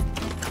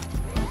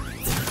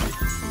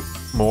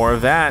 More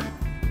of that.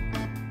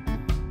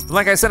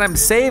 Like I said, I'm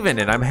saving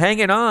it. I'm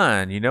hanging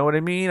on. You know what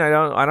I mean?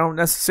 I don't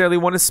necessarily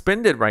want to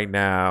spend it right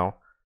now.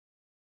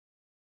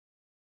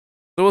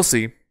 So we'll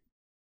see.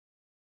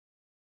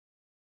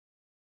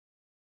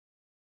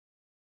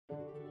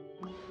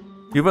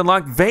 You've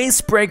unlocked Vase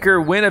Breaker.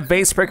 Win a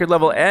Vase Breaker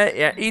level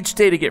each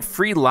day to get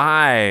free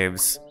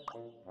lives.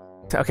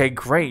 Okay,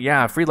 great.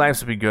 Yeah, free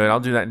lives would be good.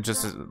 I'll do that in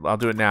just. I'll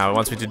do it now. It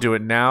wants me to do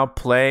it now.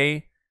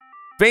 Play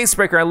Vase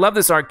Breaker. I love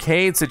this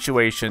arcade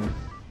situation.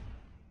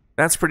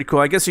 That's pretty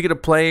cool. I guess you get to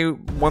play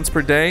once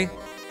per day.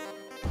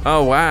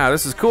 Oh wow,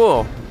 this is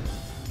cool.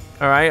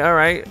 All right, all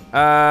right.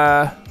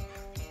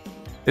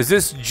 Is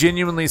this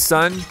genuinely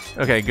sun?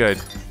 Okay, good.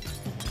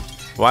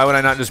 Why would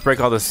I not just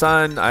break all the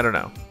sun? I don't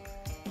know.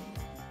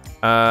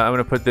 I'm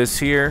gonna put this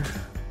here.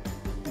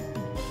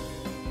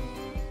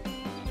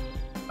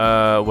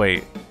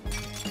 Wait.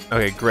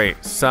 Okay,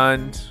 great.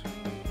 Sun.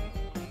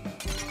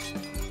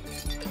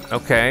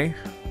 Okay.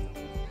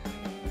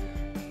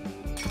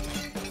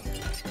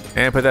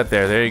 And put that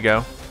there. There you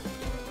go.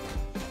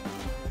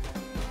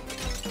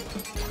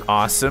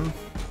 Awesome.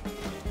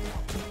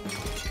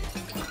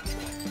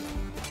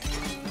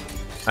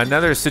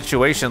 Another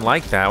situation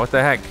like that. What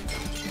the heck?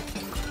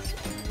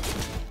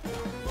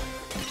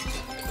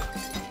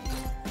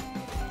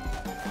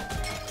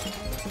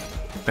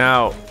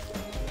 Now,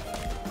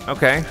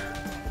 okay.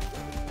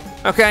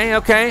 Okay,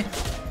 okay.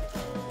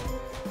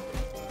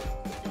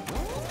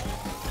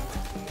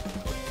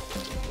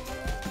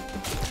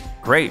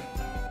 Great.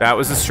 That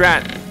was the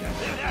strat.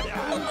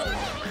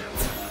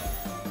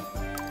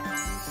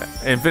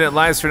 Infinite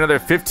lives for another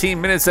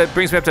 15 minutes. That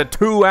brings me up to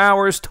 2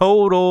 hours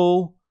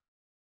total.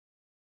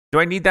 Do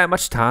I need that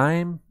much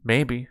time?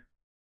 Maybe.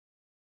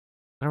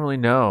 I don't really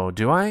know.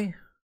 Do I?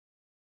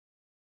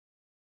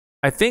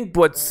 I think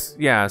what's...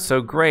 Yeah,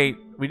 so great.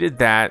 We did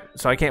that.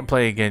 So I can't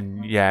play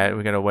again yet.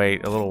 We gotta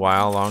wait a little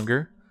while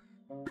longer.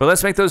 But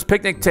let's make those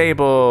picnic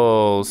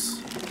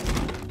tables.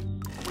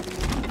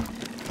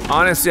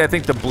 Honestly, I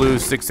think the blue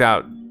sticks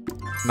out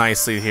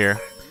nicely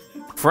here.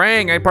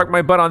 Frang, I park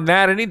my butt on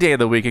that any day of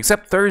the week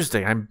except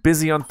Thursday. I'm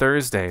busy on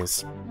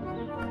Thursdays.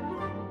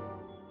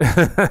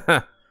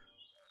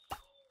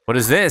 What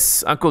is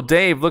this? Uncle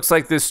Dave, looks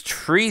like this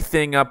tree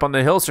thing up on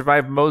the hill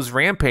survived Moe's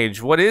rampage.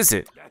 What is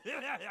it?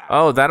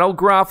 Oh, that old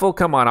groffle?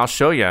 Come on, I'll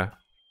show you.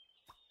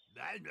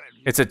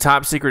 It's a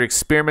top secret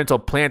experimental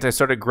plant I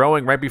started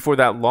growing right before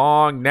that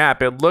long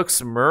nap. It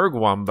looks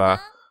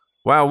Murgwamba.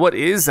 Wow, what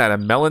is that? A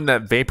melon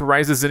that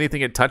vaporizes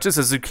anything it touches?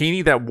 A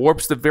zucchini that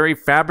warps the very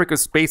fabric of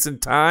space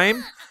and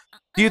time?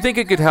 Do you think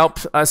it could help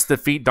us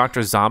defeat Dr.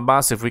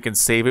 Zomboss if we can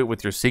save it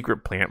with your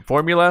secret plant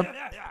formula?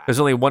 There's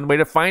only one way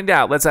to find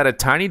out. Let's add a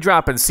tiny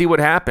drop and see what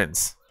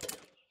happens.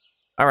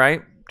 All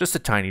right, Just a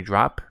tiny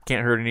drop.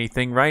 Can't hurt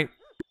anything, right?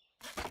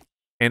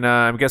 And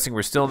I'm guessing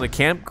we're still in the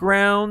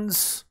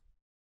campgrounds.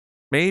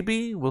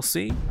 Maybe? We'll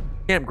see.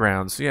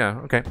 Campgrounds. Yeah,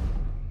 okay.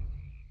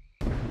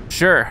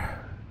 Sure.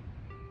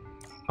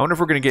 I wonder if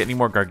we're going to get any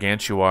more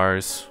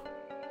gargantuars.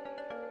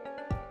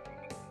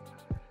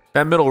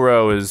 That middle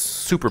row is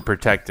super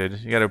protected.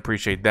 You got to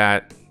appreciate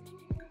that.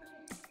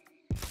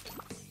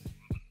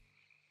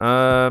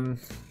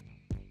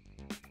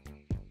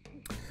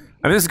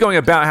 I mean, this is going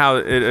about how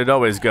it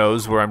always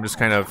goes, where I'm just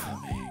kind of...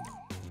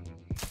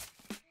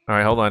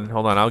 Alright, hold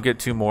on. I'll get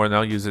 2 more and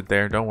I'll use it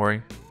there. Don't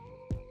worry.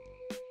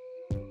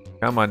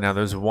 Come on now.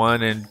 There's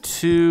 1 and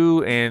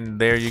 2, and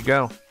there you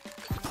go.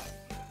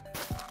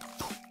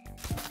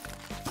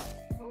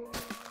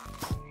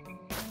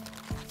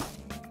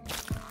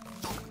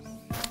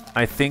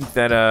 I think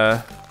that,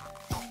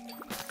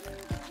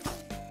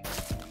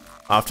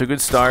 off to a good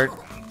start.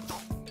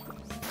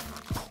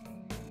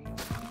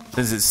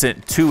 Since it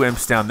sent 2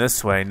 imps down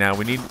this way, now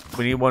we need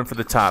 1 for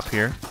the top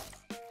here,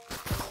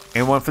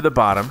 and 1 for the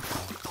bottom.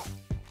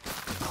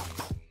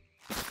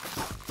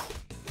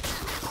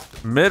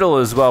 Middle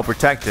is well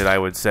protected, I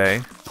would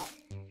say,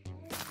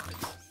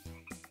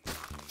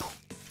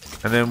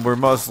 and then we're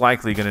most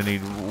likely going to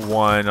need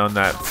 1 on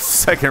that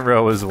second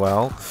row as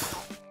well.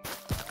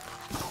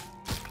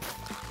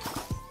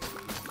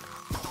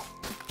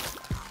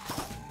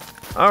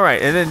 All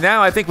right, and then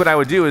now I think what I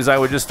would do is I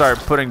would just start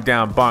putting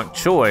down bonk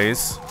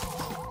choys.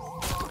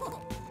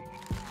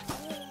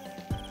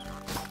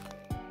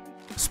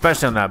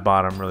 Especially on that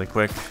bottom really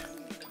quick.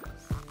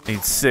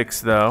 Need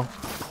 6 though.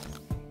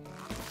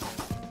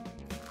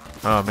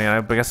 Oh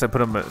man, I guess I put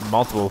them at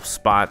multiple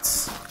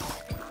spots.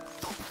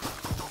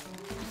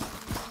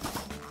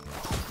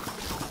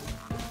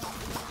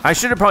 I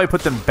should have probably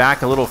put them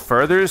back a little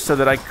further so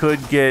that I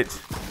could get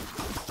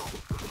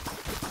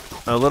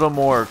a little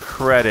more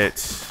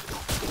credit.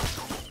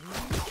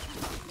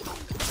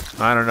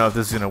 I don't know if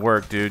this is gonna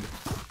work, dude.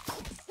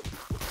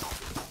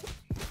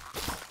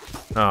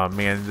 Oh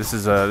man, this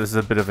is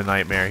a bit of a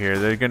nightmare here.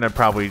 They're gonna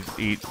probably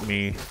eat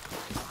me.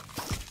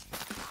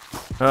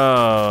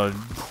 Oh,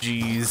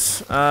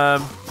 jeez.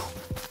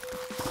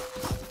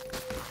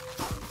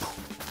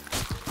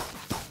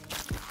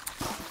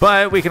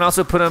 But we can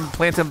also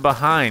plant them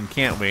behind,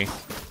 can't we?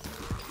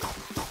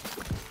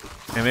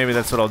 And maybe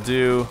that's what I'll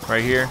do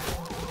right here.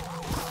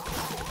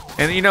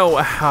 And you know,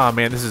 oh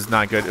man, this is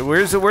not good.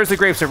 Where's the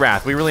Grapes of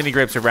Wrath? We really need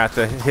Grapes of Wrath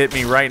to hit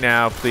me right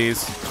now,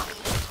 please.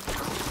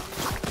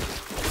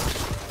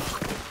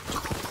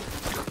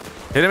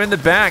 Hit him in the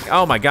back.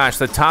 Oh my gosh,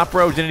 the top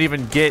row didn't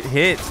even get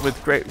hit with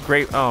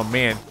grape. Oh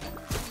man.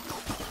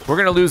 We're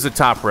gonna lose the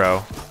top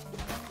row.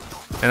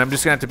 And I'm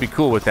just gonna have to be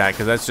cool with that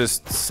because that's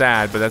just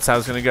sad, but that's how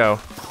it's gonna go.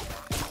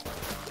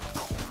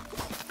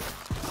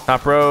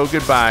 Top row,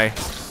 goodbye.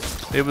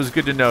 It was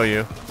good to know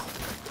you.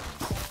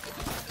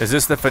 Is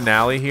this the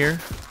finale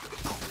here?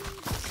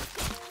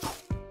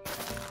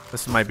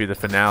 This might be the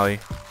finale.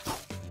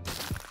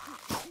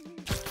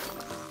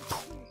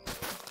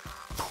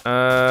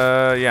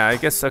 Yeah, I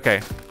guess,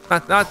 okay.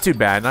 Not too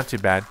bad, not too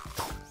bad.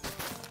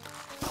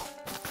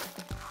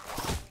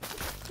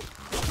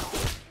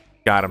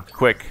 Got him,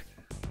 quick.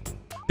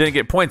 Didn't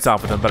get points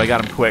off with him, but I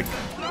got him quick.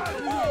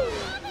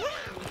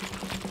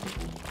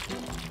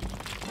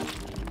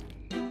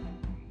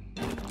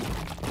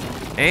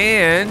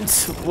 And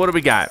what do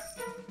we got?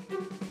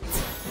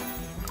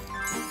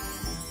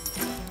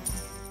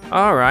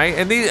 All right,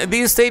 and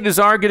these stages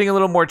are getting a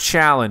little more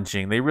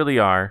challenging. They really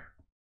are.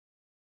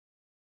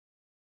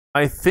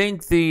 I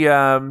think the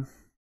I'm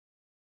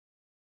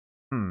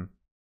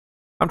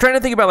trying to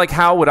think about like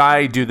how would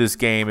I do this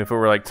game if it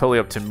were like totally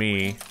up to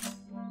me.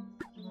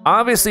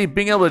 Obviously,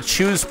 being able to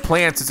choose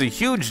plants is a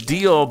huge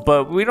deal,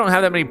 but we don't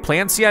have that many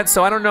plants yet,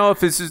 so I don't know if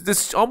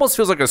this almost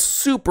feels like a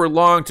super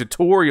long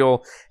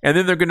tutorial, and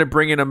then they're gonna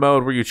bring in a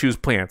mode where you choose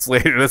plants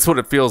later. That's what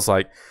it feels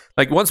like.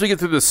 Like once we get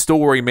through the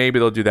story, maybe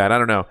they'll do that. I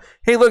don't know.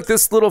 Hey, look,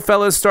 this little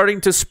fella is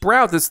starting to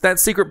sprout. That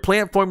secret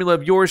plant formula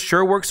of yours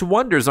sure works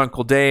wonders,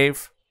 Uncle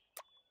Dave.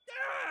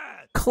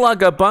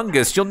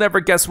 Cluggabungus, you'll never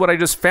guess what I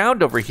just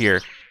found over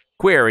here.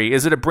 Query,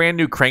 is it a brand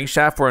new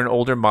crankshaft for an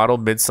older model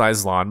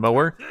mid-sized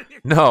lawnmower?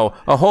 No,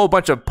 a whole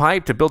bunch of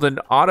pipe to build an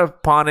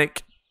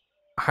autoponic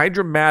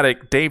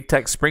hydromatic Dave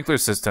Tech sprinkler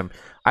system.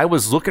 I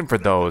was looking for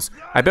those.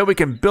 I bet we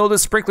can build a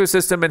sprinkler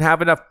system and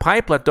have enough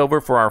pipe left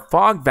over for our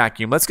fog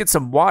vacuum. Let's get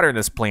some water in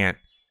this plant.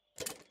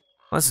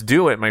 Let's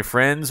do it, my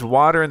friends.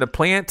 Water in the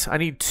plant. I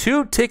need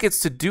 2 tickets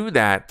to do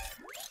that.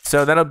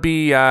 So that'll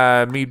be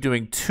me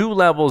doing 2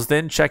 levels,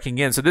 then checking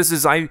in. So this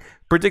is, I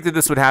predicted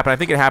this would happen. I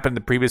think it happened in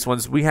the previous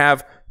ones. We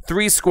have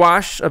 3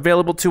 squash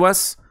available to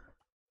us.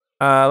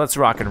 Let's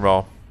rock and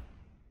roll.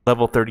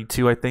 Level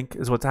 32, I think,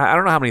 is what's, I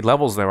don't know how many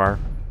levels there are.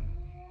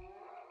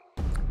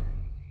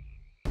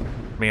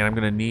 Man, I'm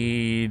gonna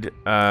need,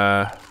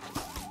 I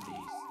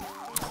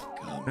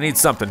need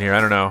something here,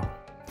 I don't know.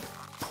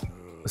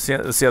 Let's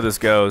see how this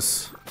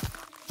goes.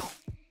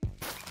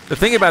 The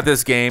thing about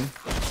this game,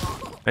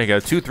 there you go,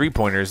 2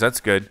 3-pointers,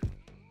 that's good.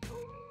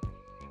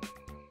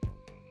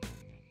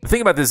 The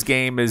thing about this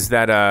game is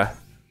that,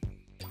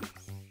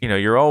 you know,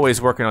 you're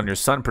always working on your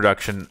sun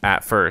production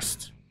at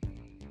first.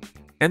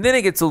 And then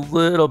it gets a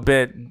little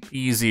bit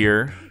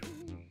easier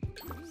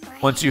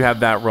once you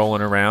have that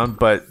rolling around.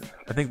 But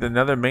I think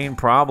another main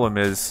problem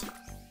is,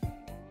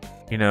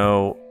 you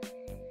know,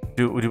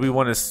 do we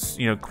want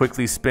to, you know,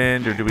 quickly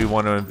spend, or do we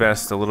want to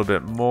invest a little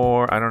bit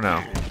more? I don't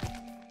know.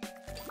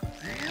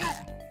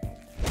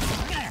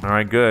 All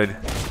right, good.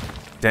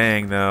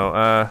 Dang,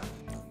 though.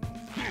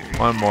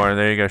 One more.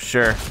 There you go.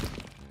 Sure.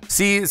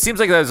 See, it seems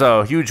like there's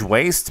a huge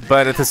waste,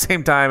 but at the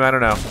same time, I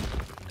don't know.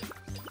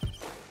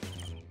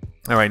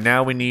 All right,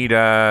 now we need,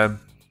 give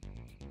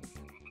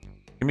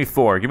me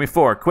 4. Give me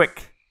 4,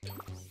 quick.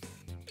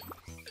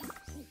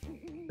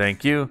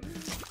 Thank you.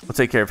 We'll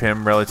take care of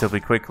him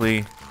relatively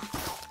quickly.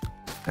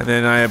 And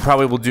then I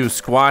probably will do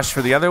squash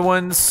for the other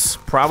ones,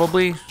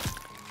 probably.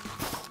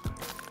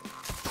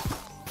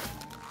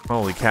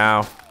 Holy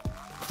cow.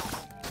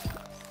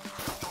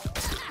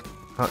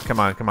 Oh, come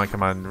on, come on,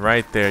 come on.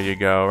 Right there you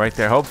go. Right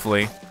there,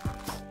 hopefully.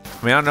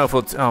 I mean, I don't know if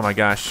we'll... oh, my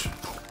gosh.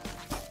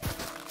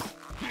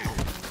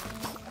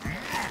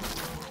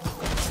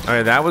 All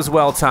right, that was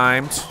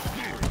well-timed.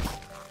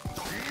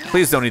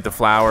 Please don't eat the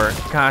flower.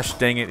 Gosh,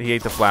 dang it, he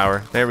ate the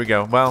flower. There we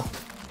go. Well,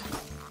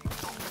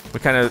 we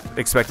kind of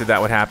expected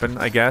that would happen,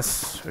 I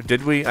guess. Or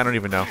did we? I don't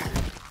even know.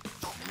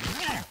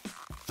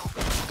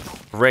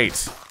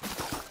 Great.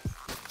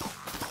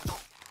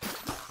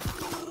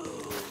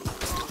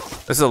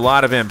 This is a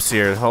lot of imps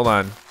here. Hold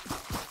on.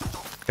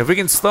 If we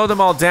can slow them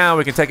all down,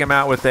 we can take them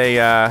out with a...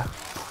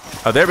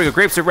 oh, there we go.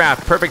 Grapes of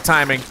Wrath. Perfect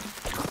timing.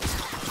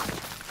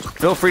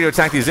 Feel free to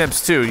attack these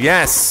imps, too.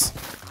 Yes.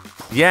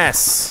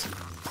 Yes.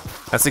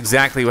 That's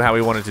exactly how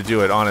we wanted to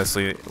do it,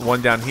 honestly.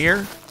 One down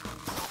here.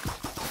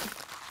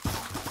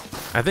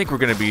 I think we're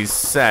going to be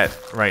set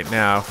right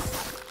now.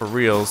 For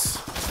reals.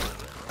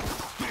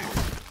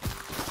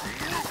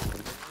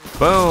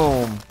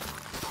 Boom.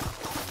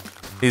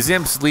 These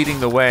imps leading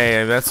the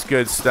way. That's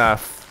good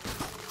stuff.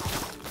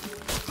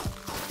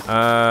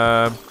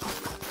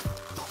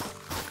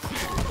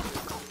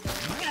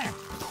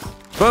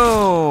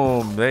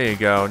 Boom. There you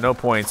go. No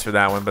points for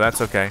that one, but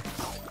that's okay.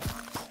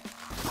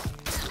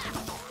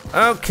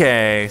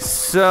 Okay,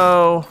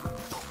 so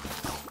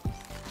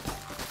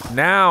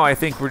now I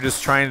think we're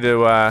just trying to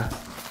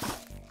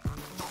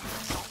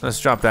let's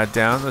drop that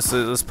down.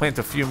 Let's plant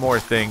a few more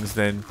things,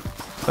 then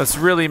let's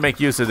really make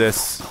use of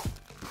this.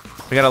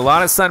 We got a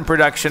lot of sun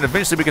production.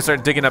 Eventually we can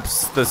start digging up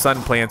the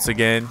sun plants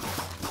again.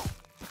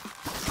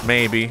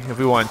 Maybe, if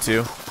we want to.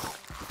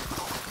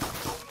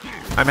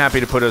 I'm happy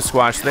to put a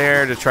squash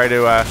there to try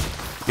to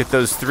get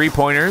those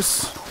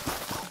 3-pointers.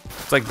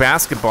 It's like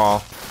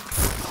basketball.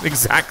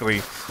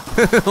 Exactly.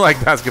 Like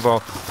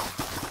basketball.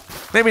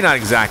 Maybe not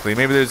exactly.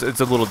 Maybe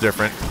it's a little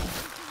different.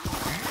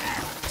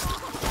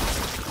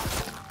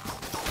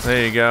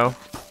 There you go.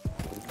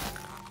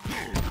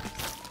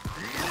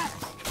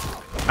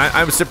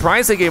 I'm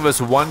surprised they gave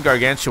us 1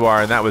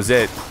 Gargantuar and that was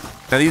it.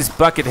 Now these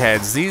bucket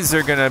heads, these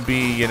are gonna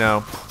be, you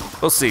know,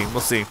 we'll see,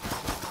 we'll see.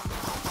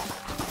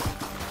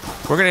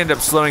 We're gonna end up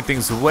slowing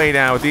things way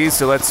down with these,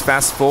 so let's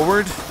fast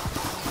forward.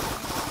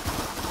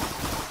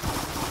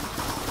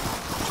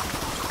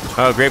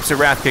 Oh, Grapes of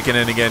Wrath kicking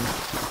in again.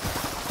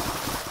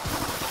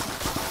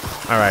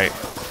 All right.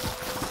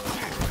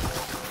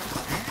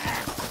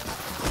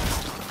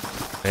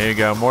 There you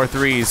go, more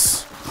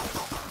 3s.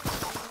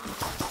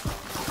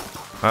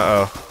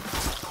 Uh-oh.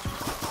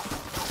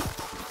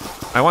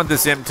 I want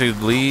this imp to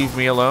leave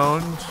me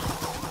alone.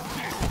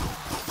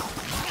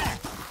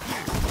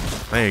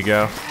 There you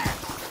go.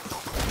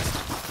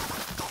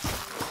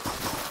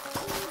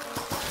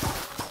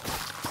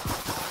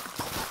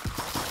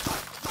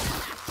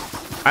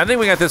 I think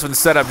we got this one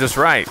set up just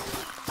right.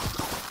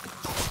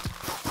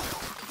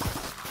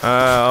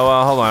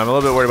 Well, hold on. I'm a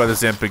little bit worried about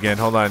this imp again.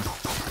 Hold on.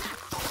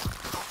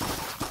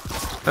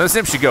 Now, this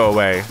imp should go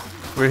away.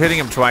 We're hitting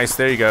him twice.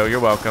 There you go. You're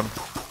welcome.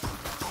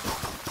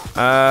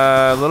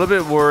 A little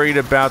bit worried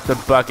about the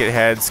bucket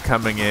heads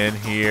coming in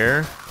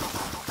here.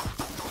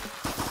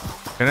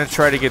 Gonna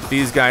try to get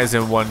these guys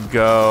in one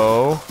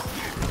go.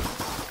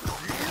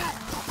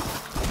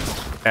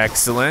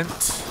 Excellent.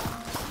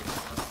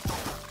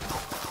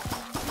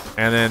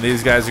 And then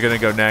these guys are gonna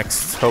go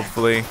next,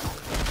 hopefully.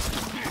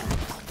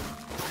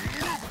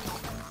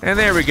 And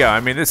there we go. I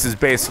mean, this is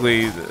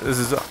basically, this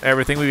is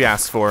everything we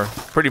asked for,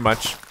 pretty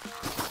much.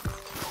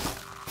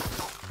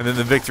 And then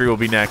the victory will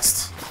be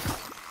next.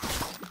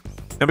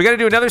 Now we gotta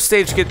do another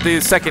stage to get the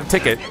second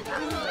ticket.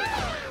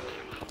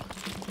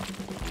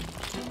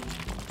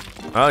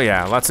 Oh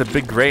yeah, lots of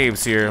big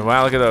graves here.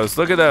 Wow, look at those.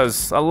 Look at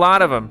those. A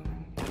lot of them.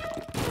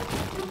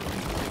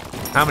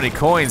 How many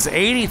coins?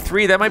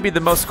 83. That might be the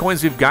most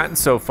coins we've gotten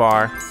so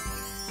far.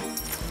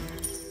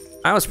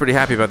 I was pretty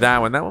happy about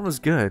that one. That one was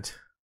good.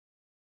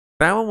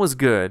 That one was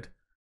good.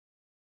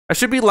 I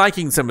should be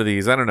liking some of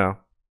these. I don't know.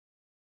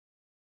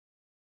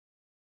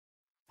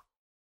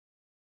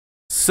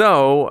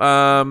 So,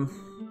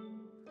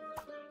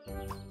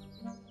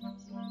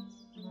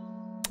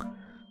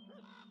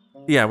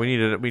 Yeah, we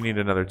need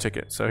another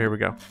ticket. So here we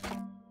go.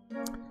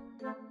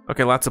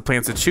 Okay, lots of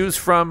plants to choose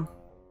from.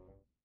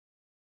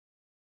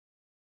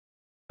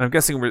 I'm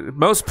guessing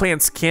most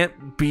plants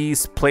can't be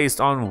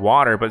placed on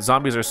water, but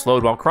zombies are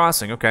slowed while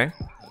crossing. Okay.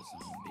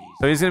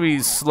 So he's going to be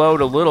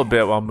slowed a little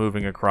bit while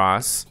moving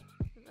across.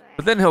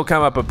 But then he'll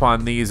come up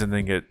upon these and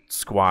then get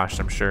squashed,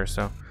 I'm sure.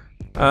 So,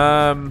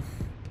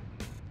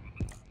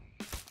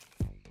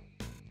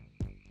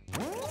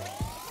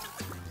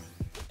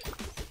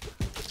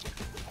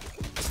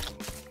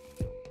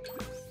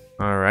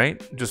 all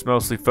right. Just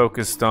mostly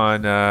focused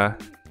on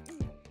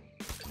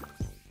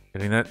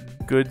getting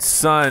that good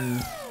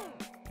sun.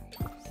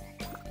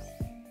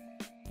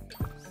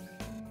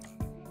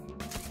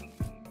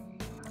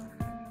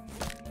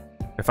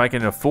 If I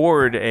can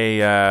afford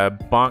a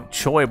bok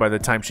choy by the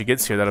time she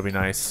gets here, that'll be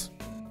nice.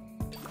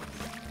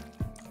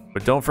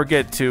 But don't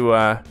forget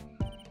to,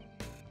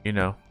 you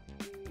know,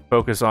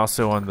 focus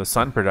also on the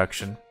sun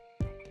production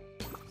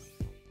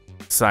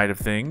side of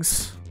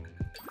things.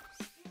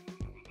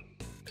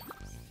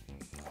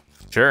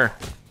 Sure.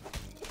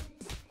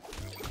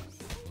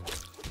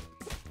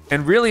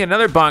 And really,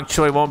 another bok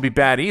choy won't be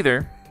bad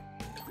either.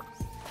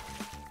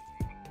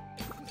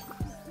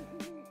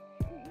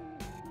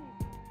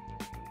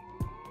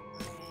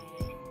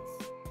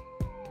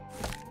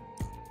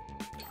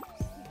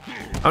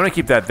 I'm gonna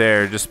keep that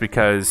there just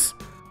because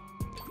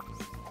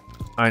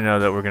I know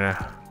that we're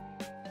gonna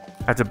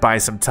have to buy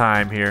some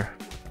time here.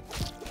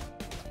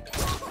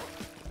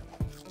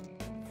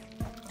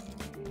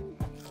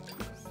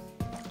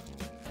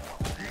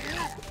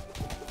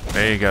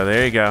 There you go,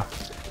 there you go.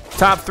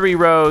 Top 3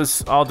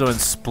 rows, all doing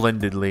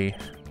splendidly.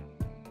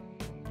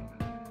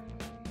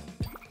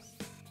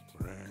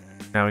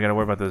 Now we gotta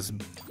worry about this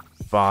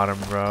bottom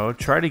row.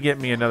 Try to get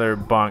me another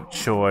bok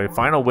choy.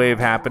 Final wave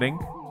happening.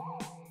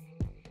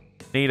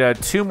 Need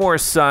 2 more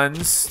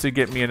suns to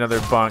get me another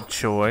bok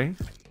choy.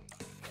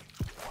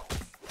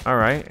 All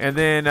right, and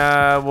then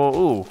well,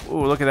 ooh,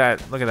 look at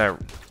that! Look at that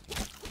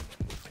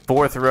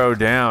 4th row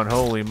down.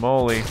 Holy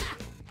moly!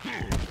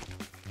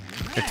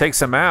 It takes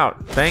them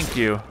out. Thank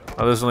you.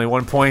 Oh, there's only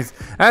 1 point.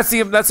 That's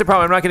the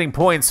problem. I'm not getting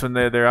points when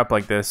they're up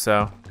like this.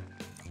 So,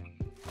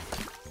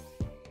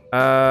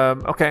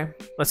 okay,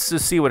 let's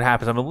just see what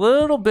happens. I'm a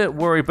little bit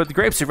worried, but the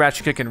grapes are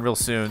ratchet kicking real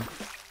soon.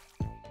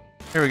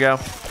 Here we go.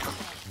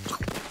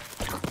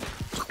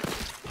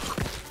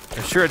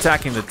 They're sure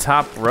attacking the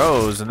top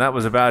rows, and that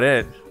was about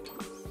it.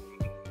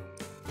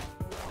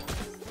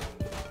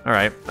 All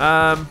right.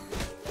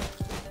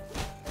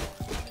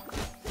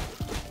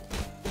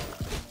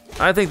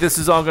 I think this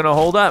is all gonna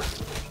hold up.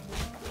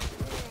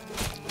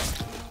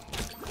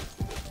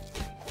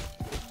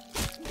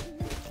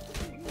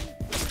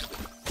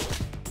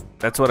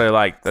 That's what I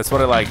like. That's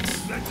what I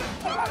liked.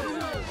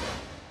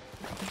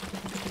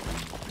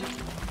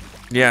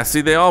 Yeah, see,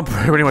 they all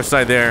pretty much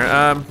died there.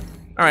 All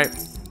right.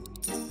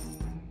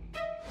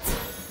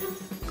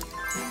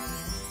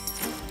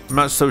 I'm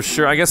not so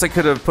sure. I guess I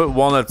could have put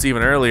walnuts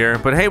even earlier,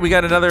 but hey, we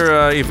got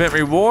another event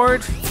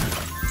reward.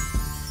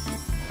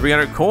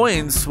 300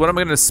 coins. What am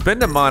I gonna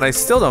spend them on? I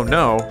still don't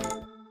know.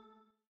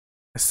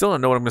 I still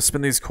don't know what I'm gonna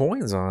spend these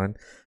coins on.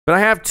 But I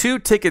have 2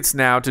 tickets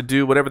now to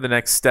do whatever the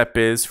next step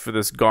is for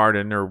this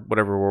garden or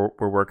whatever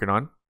we're working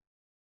on.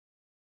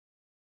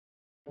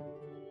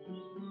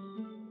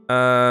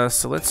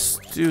 So let's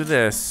do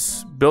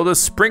this. Build a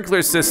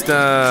sprinkler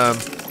system.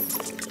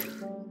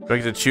 Do I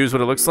get to choose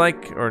what it looks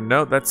like? Or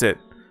no, that's it.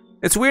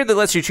 It's weird that it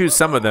lets you choose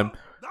some of them.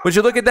 Would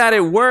you look at that?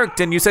 It worked,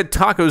 and you said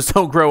tacos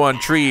don't grow on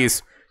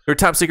trees. Your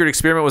top secret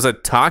experiment was a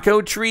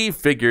taco tree?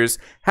 Figures.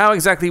 How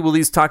exactly will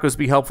these tacos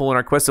be helpful in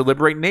our quest to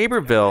liberate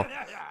Neighborville?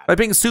 By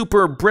being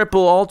super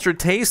brimple, ultra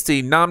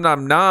tasty, nom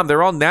nom nom,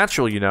 they're all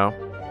natural, you know.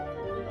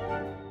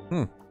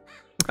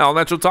 All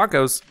natural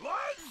tacos.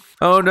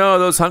 Oh no,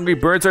 those hungry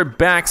birds are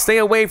back. Stay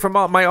away from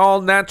my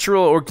all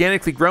natural,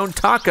 organically grown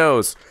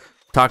tacos.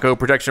 Taco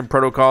protection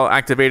protocol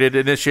activated,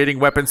 initiating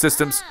weapon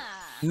systems.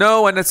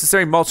 No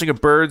unnecessary mulching of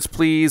birds,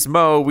 please.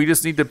 Mo, we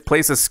just need to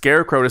place a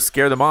scarecrow to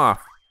scare them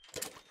off.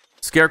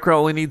 Scarecrow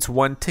only needs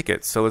 1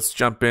 ticket, so let's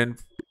jump in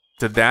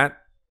to that.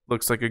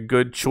 Looks like a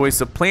good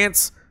choice of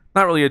plants.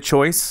 Not really a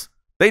choice.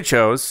 They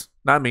chose,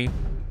 not me.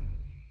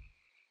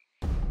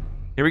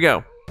 Here we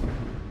go.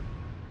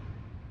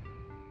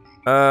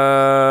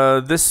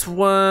 This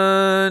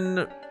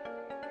one.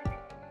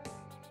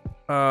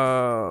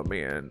 Oh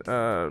man.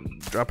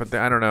 Drop it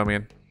there. I don't know,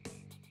 man.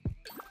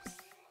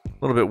 A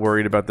little bit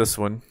worried about this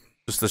one.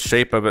 Just the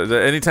shape of it.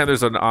 Anytime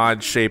there's an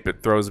odd shape,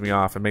 it throws me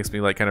off. It makes me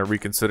like kind of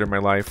reconsider my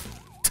life.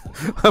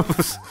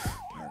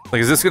 Like,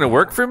 is this gonna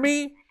work for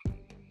me?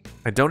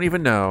 I don't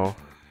even know.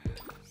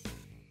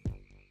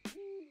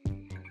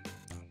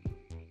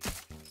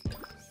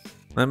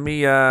 Let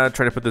me try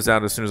to put this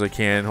out as soon as I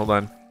can. Hold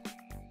on.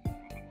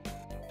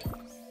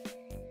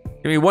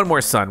 Give me 1 more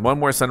sun. 1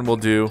 more sun will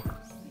do.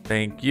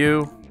 Thank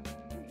you.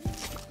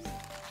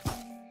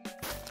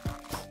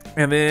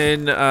 And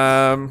then,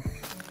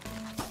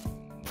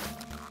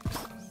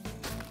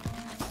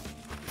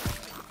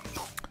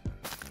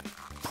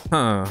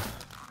 huh.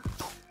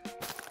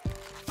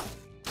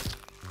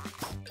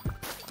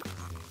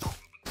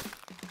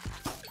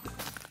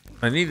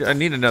 I need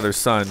another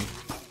sun.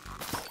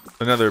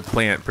 Another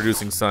plant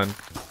producing sun.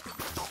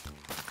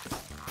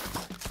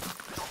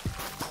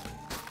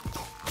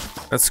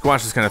 That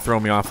squash is kind of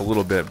throwing me off a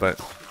little bit, but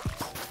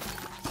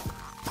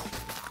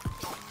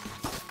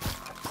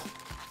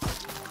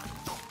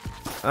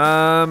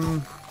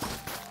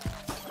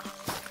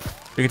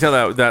you can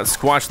tell that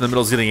squash in the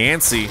middle is getting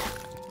antsy.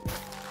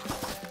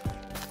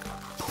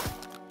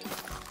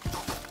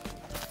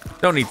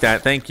 Don't eat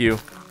that, thank you.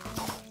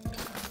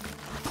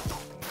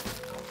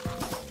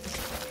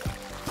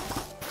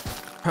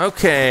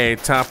 Okay,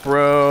 top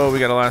row. We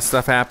got a lot of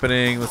stuff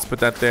happening. Let's put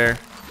that there.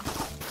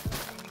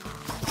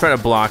 Try to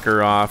block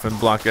her off and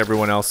block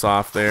everyone else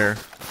off there.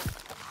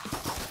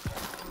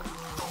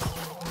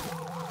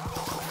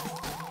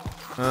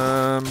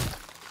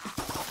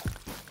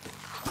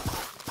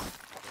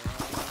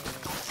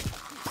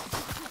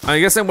 I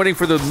guess I'm waiting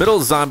for the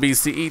middle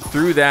zombies to eat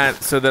through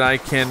that so that I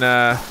can,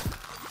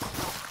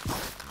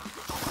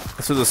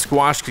 so the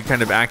squash can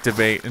kind of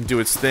activate and do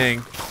its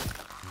thing.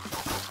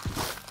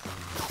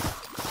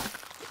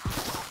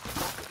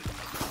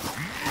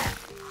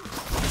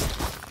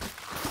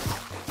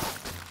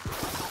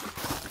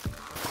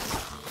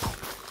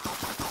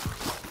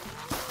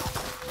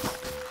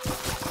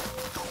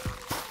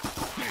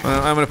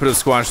 Well, I'm gonna put a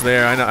squash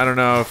there. I don't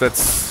know if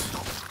that's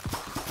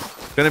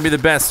gonna be the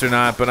best or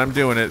not, but I'm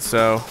doing it,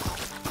 so.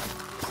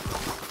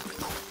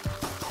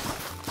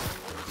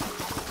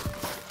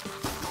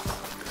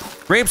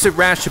 Grapes of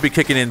Wrath should be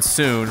kicking in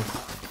soon.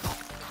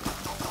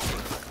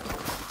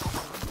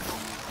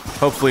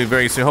 Hopefully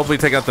very soon. Hopefully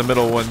take out the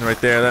middle one right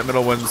there. That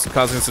middle one's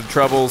causing some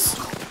troubles.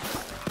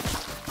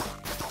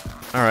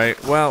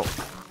 Alright, well.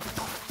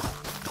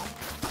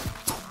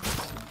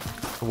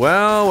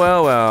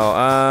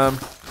 Well.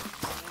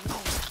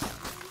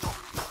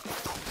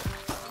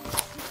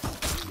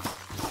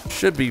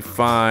 Should be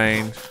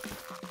fine.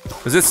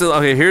 Is this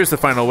okay? Here's the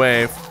final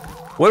wave.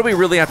 What do we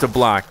really have to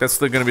block? That's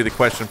going to be the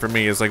question for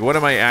me. Is like, what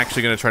am I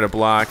actually going to try to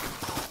block?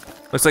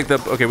 Looks like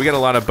okay, we got a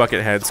lot of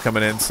bucket heads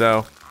coming in.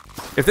 So,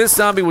 if this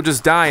zombie will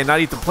just die and not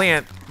eat the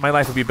plant, my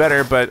life would be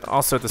better. But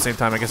also at the same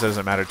time, I guess it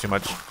doesn't matter too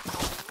much.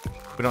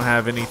 We don't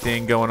have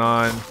anything going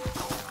on.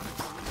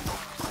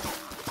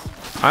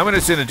 I'm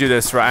just gonna do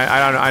this right.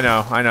 I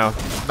know.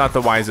 Not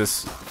the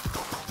wisest.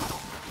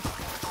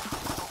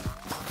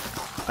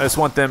 I just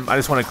want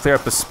to clear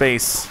up the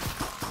space.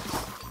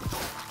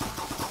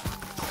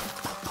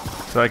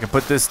 So I can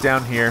put this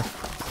down here.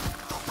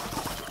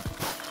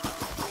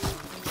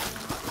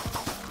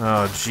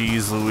 Oh,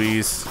 jeez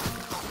Louise.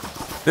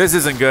 This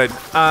isn't good.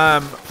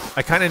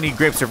 I kind of need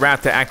Grapes of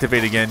Wrath to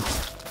activate again.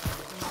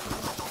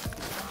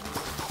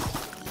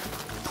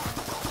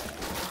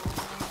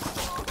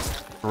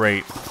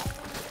 Great.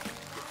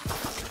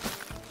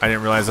 I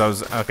didn't realize I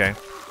was... Okay.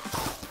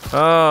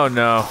 Oh,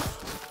 no.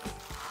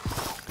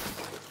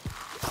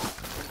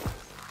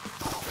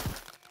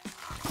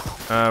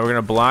 We're going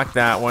to block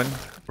that one.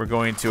 We're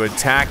going to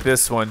attack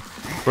this one.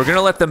 We're going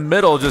to let the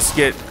middle just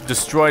get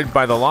destroyed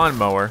by the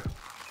lawnmower.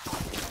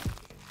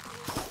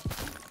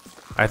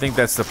 I think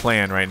that's the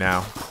plan right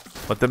now.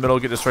 Let the middle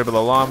get destroyed by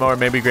the lawnmower.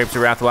 Maybe Grapes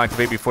of Wrath will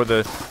activate before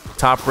the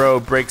top row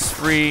breaks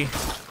free.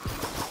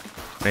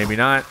 Maybe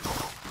not.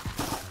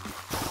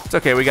 It's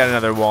okay, we got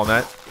another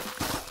walnut.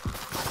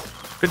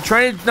 Been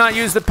trying to not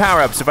use the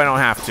power-ups if I don't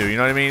have to, you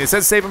know what I mean? It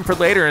says save them for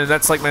later, and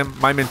that's like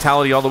my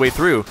mentality all the way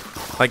through.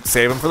 Like,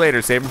 save them for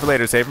later, save them for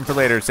later, save them for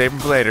later, save them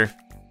for later.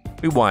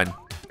 We won.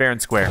 Fair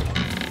and square.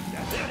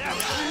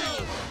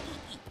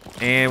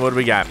 And what do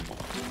we got?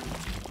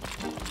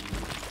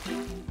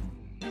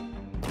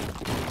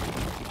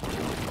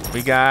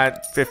 We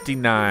got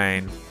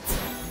 59.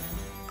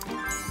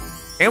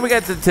 And we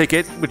got the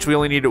ticket, which we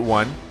only needed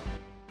 1.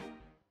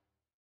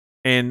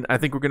 And I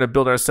think we're going to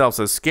build ourselves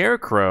a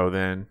scarecrow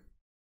then.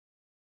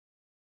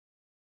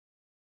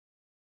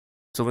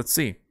 So let's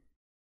see.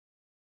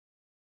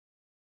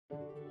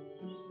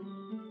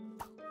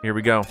 Here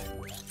we go.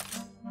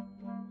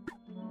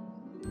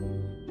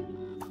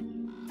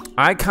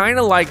 I kind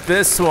of like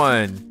this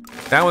one.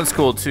 That one's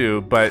cool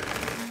too, but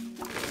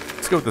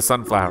let's go with the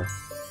sunflower.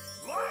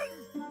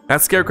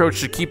 That scarecrow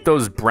should keep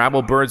those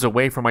bramble birds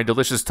away from my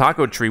delicious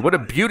taco tree. What a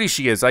beauty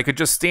she is. I could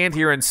just stand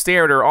here and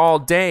stare at her all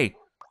day.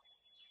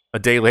 A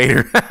day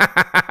later.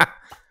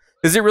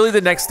 Is it really the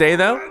next day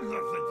though?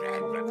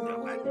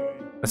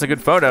 That's a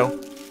good photo.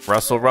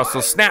 Rustle,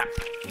 rustle, snap.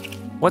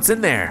 What's in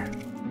there?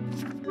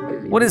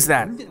 What is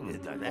that?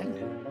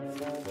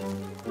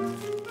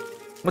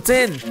 What's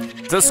in?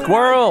 It's a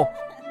squirrel.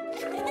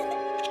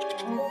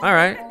 All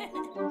right.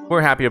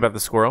 We're happy about the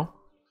squirrel.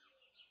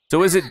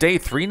 So is it day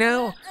 3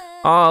 now?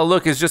 Oh,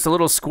 look, it's just a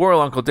little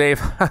squirrel, Uncle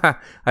Dave.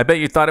 I bet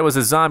you thought it was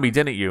a zombie,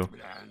 didn't you?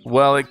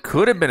 Well, it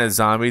could have been a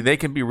zombie. They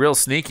can be real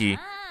sneaky.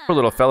 Poor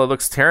little fella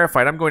looks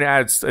terrified. I'm going to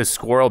add a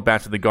squirrel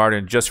back to the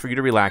garden just for you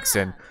to relax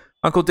in.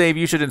 Uncle Dave,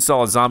 you should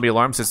install a zombie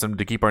alarm system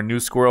to keep our new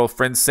squirrel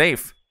friends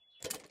safe.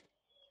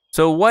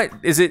 So what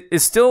is it?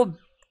 It's still...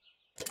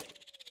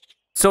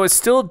 So it's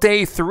still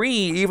day 3,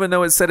 even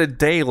though it said a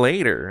day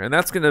later. And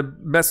that's going to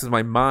mess with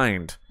my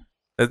mind.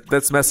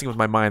 That's messing with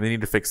my mind. They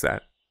need to fix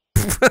that.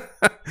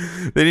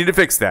 They need to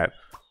fix that.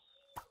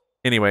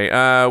 Anyway,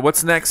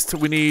 what's next?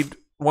 We need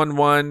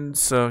 1-1.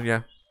 So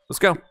yeah, let's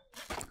go.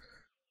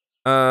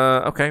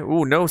 Okay.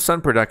 Ooh, no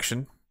sun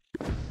production.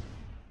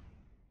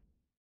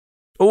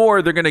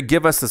 Or they're gonna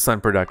give us the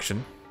sun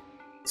production.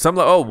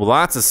 Oh,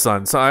 lots of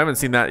sun. So I haven't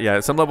seen that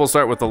yet. Some levels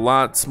start with a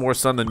lot more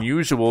sun than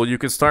usual. You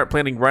can start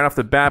planting right off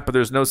the bat, but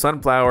there's no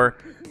sunflower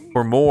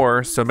or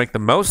more, so make the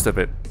most of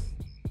it.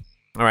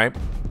 All right.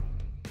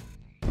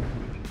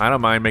 I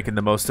don't mind making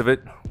the most of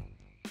it.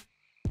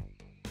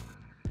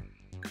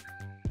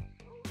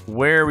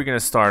 Where are we gonna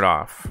start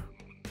off?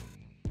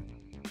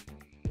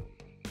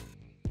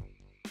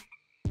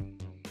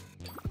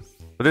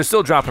 But they're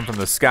still dropping from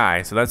the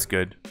sky, so that's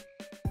good.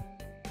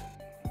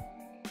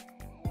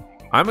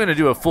 I'm gonna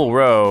do a full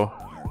row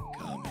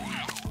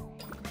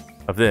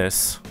of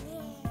this.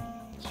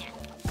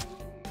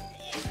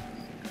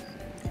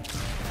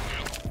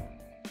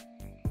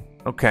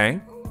 Okay.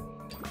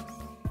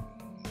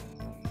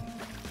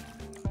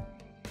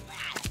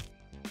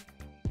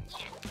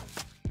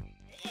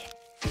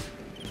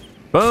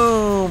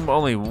 Boom!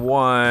 Only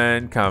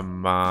one.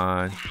 Come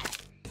on.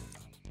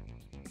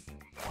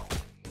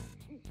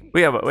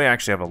 We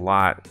actually have a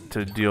lot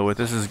to deal with.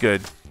 This is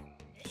good.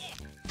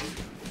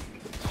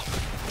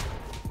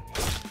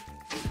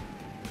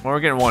 Well, we're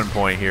getting 1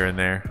 point here and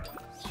there.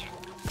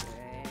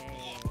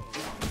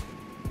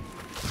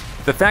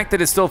 The fact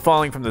that it's still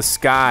falling from the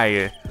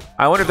sky,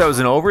 I wonder if that was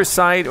an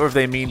oversight or if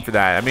they mean for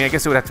that. I mean, I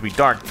guess it would have to be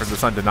dark for the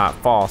sun to not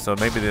fall, so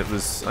maybe it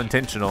was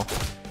intentional.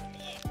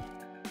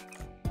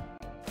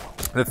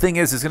 The thing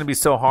is, it's going to be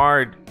so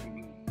hard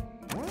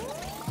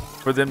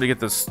for them to get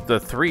the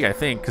 3, I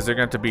think, because they're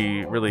going to have to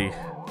be really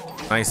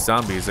nice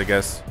zombies, I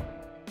guess.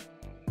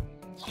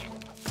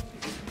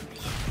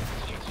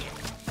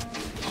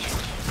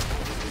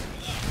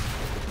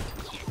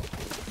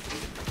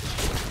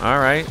 All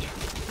right.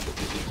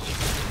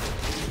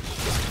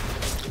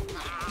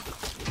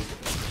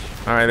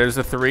 All right, there's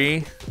a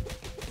 3.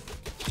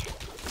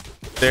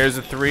 There's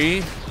a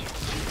 3.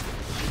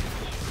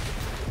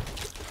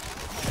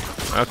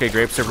 Okay,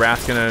 Grapes of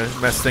Wrath gonna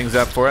mess things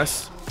up for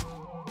us.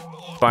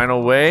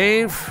 Final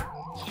wave.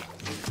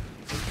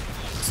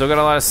 Still got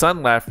a lot of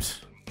sun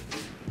left.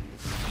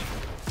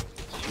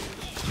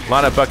 A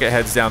lot of bucket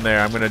heads down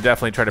there. I'm gonna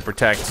definitely try to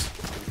protect.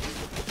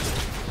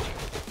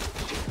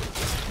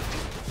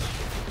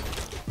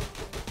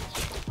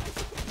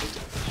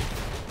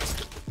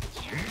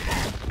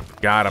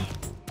 Got him.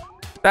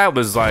 That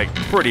was like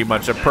pretty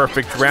much a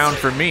perfect round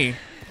for me.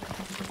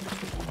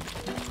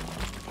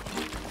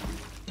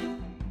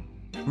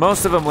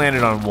 Most of them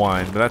landed on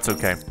 1, but that's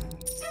okay.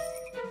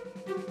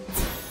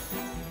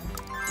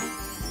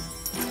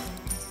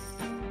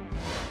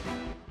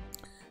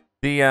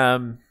 The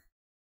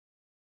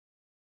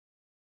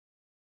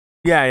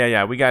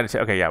yeah, we got it.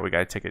 Okay, yeah, we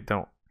got a ticket.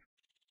 I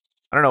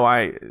don't know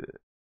why.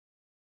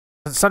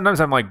 Sometimes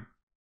I'm like,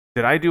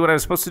 did I do what I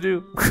was supposed to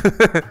do?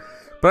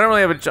 But I don't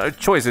really have a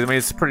choice. I mean,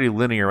 it's pretty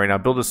linear right now.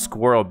 Build a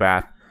squirrel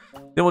bath.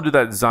 Then we'll do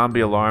that zombie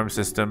alarm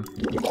system.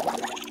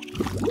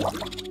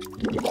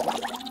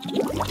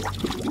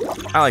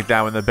 I like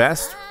that one the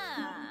best.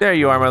 There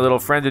you are, my little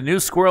friend. A new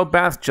squirrel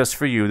bath just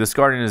for you. This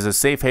garden is a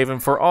safe haven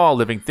for all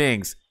living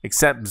things,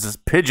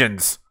 except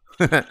pigeons.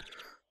 And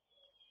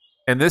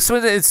this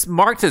one, it's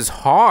marked as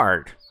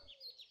hard.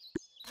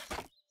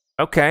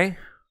 Okay.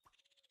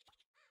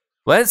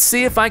 Let's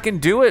see if I can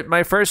do it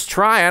my first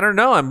try. I don't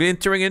know. I'm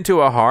entering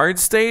into a hard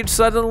stage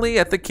suddenly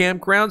at the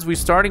campgrounds. We're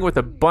starting with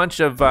a bunch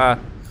of the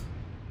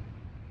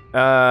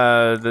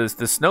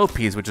snow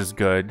peas, which is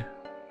good.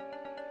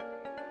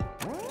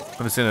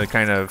 I'm just gonna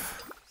kind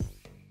of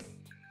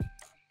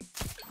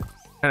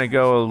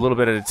go a little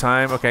bit at a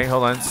time. Okay,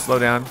 hold on, slow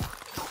down.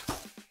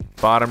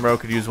 Bottom row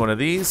could use one of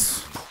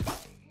these.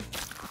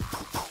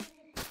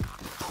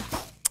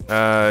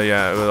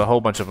 Yeah, a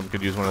whole bunch of them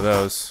could use one of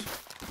those.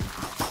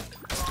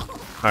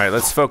 All right,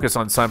 let's focus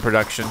on sun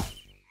production.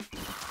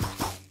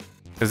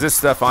 Because this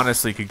stuff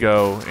honestly could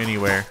go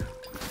anywhere.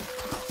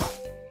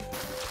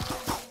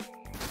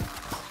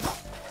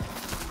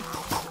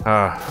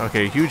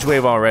 Okay, huge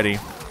wave already.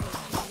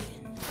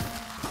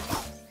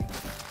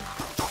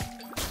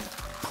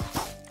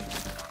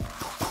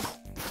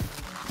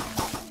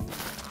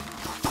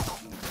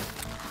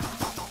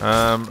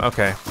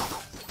 Okay.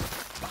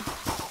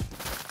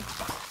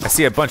 I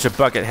see a bunch of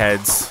bucket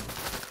heads.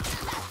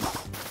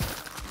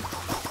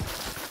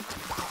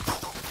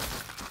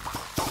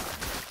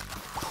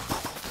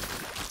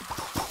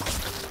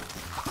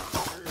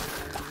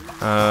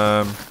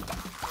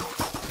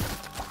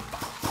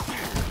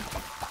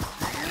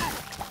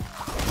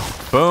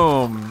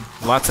 Boom.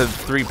 Lots of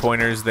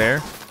 3-pointers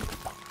there.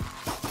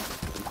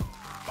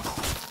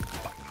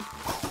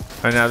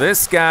 And now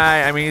this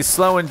guy, I mean, he's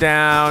slowing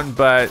down,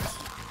 but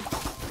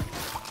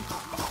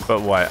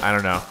what? I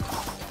don't know.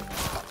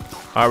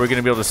 Are we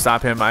gonna be able to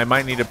stop him? I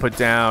might need to put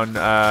down,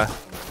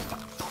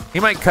 he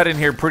might cut in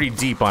here pretty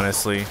deep,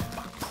 honestly.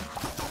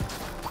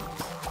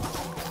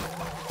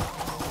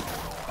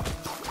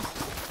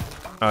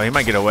 Oh, he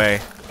might get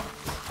away.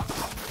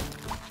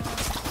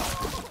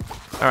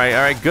 All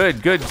right,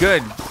 good, good,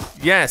 good.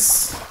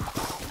 Yes.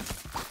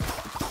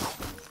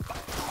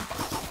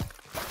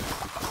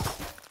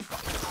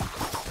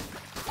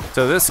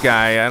 So this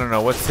guy, I don't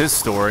know, what's his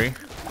story?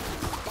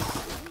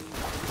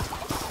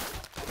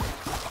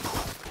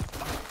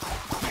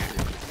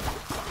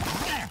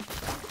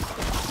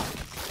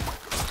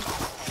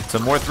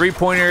 Some more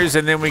three-pointers,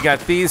 and then we got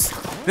these.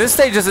 This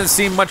stage doesn't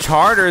seem much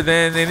harder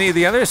than any of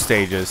the other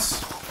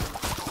stages.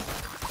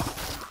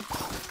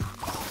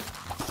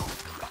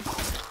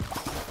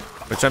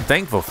 Which I'm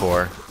thankful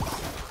for.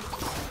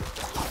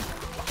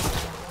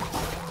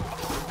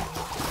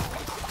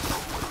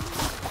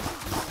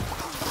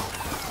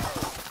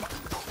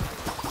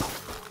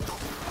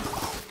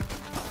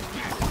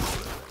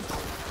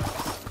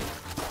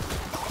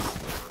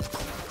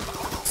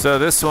 So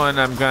this one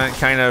I'm going to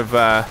kind of,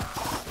 I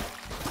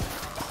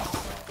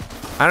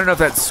don't know if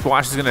that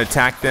squash is going to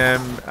attack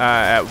them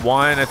at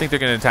 1. I think they're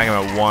going to attack them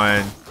at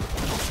 1.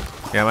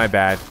 Yeah, my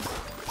bad.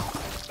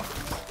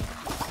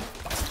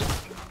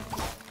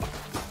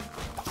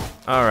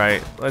 All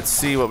right, let's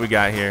see what we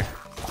got here.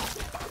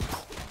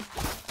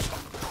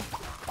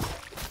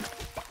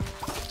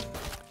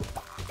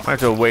 Might have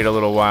to wait a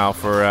little while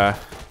for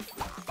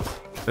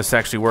this to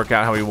actually work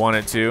out how we want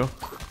it to.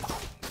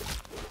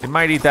 It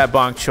might eat that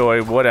bok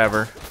choy,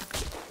 whatever.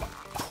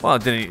 Well,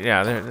 it didn't.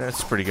 Yeah,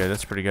 that's pretty good.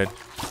 That's pretty good.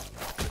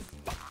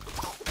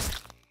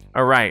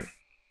 All right.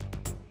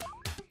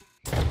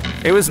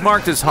 It was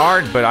marked as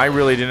hard, but I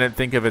really didn't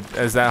think of it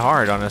as that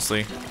hard,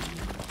 honestly.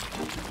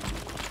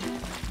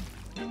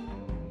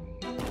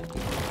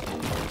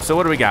 So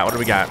what do we got? What do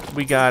we got?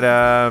 We got,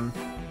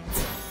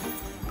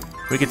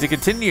 we get to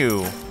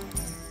continue.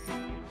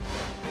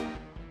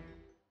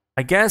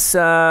 I guess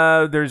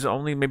there's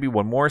only maybe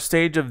one more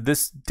stage of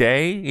this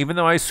day, even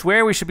though I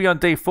swear we should be on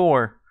day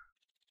 4.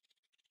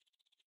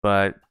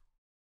 But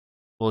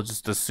we'll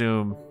just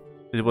assume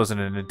it wasn't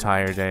an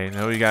entire day.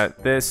 Now we got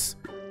this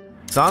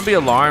zombie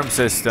alarm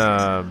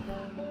system.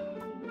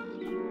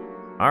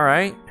 All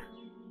right.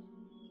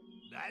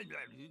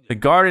 The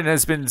garden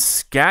has been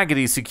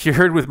skaggity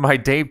secured with my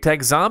Dave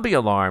Tech zombie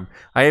alarm.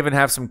 I even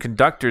have some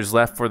conductors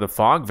left for the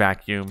fog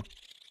vacuum.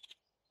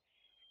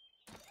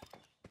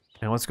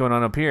 And what's going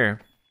on up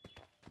here?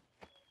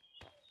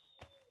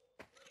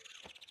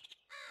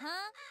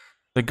 Huh?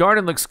 The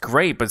garden looks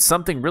great, but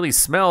something really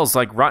smells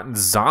like rotten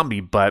zombie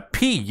butt.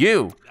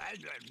 P.U.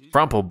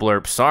 Frumple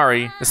blurp,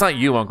 sorry. It's not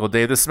you, Uncle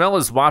Dave. The smell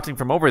is wafting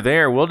from over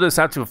there. We'll just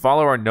have to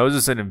follow our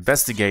noses and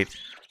investigate.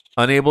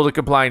 Unable to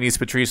comply, niece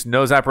Patrice.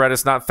 Nose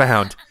apparatus not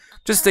found.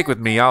 Just stick with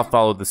me. I'll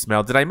follow the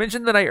smell. Did I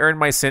mention that I earned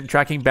my scent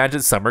tracking badge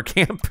at summer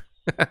camp?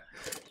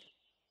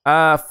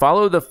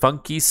 Follow the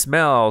funky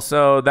smell.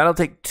 So that'll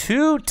take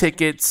 2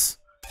 tickets.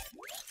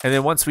 And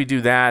then once we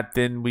do that,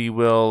 then we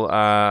will,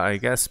 I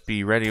guess,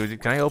 be ready.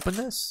 Can I open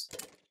this?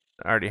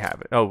 I already have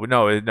it. Oh,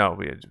 no.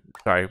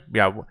 Sorry.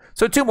 Yeah.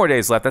 So 2 more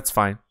days left. That's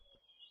fine.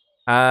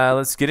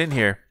 Let's get in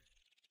here.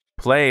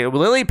 Play.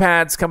 Lily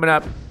pads coming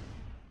up.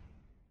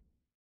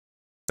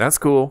 That's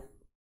cool.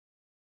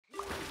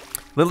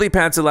 Lily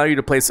pads allow you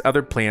to place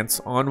other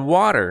plants on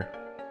water.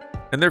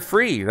 And they're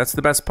free. That's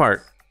the best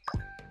part.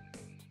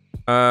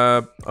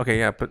 Okay,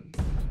 yeah, but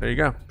there you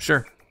go.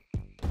 Sure.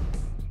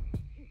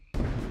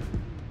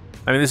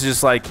 I mean, this is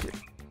just like,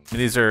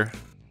 these are,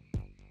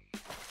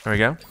 there we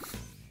go.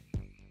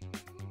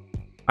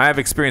 I have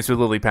experience with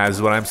lily pads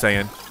is what I'm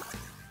saying.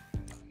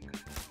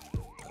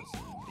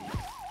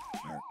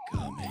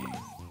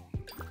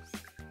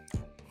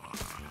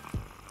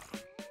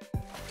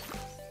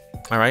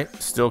 All right,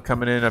 still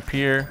coming in up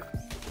here.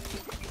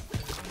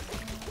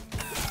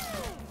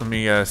 Let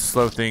me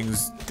slow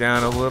things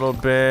down a little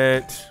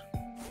bit.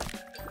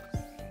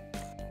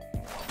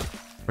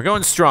 We're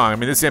going strong. I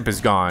mean, this imp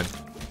is gone.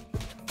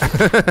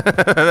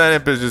 That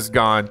imp is just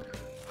gone.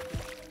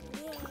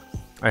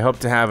 I hope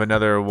to have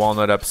another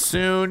walnut up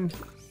soon.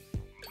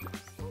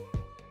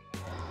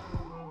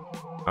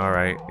 All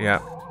right, yeah.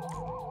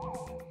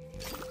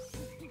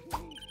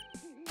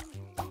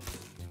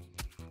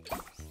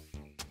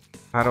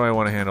 How do I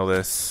want to handle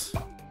this?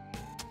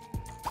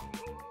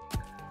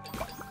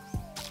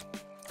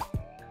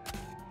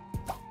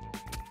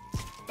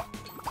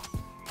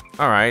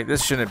 All right,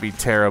 this shouldn't be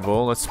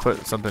terrible. Let's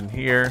put something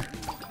here.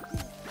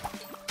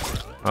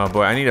 Oh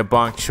boy, I need a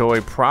bok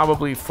choy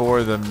probably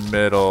for the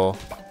middle.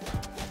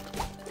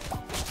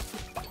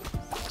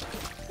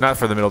 Not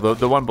for the middle,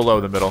 the one below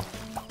the middle.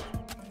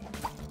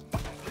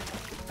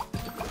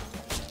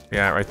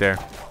 Yeah, right there.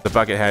 The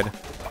bucket head.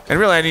 And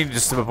really, I need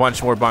just a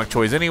bunch more bok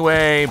choys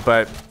anyway,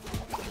 but...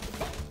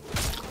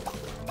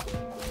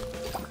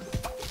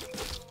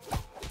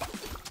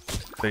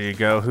 There you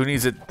go. Who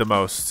needs it the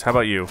most? How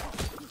about you?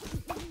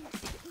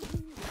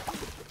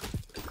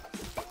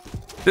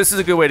 This is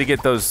a good way to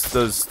get those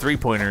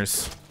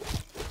 3-pointers.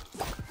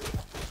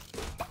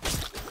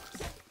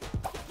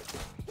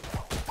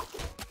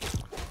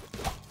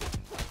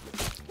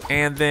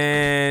 And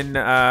then,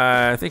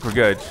 I think we're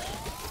good.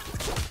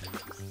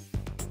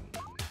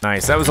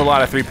 Nice, that was a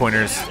lot of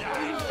 3-pointers.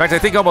 fact, I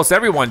think almost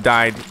everyone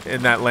died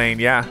in that lane.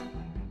 Yeah,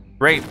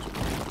 great.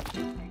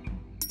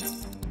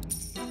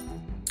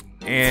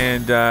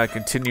 And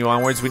continue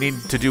onwards. We need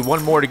to do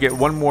one more to get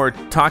one more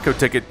taco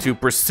ticket to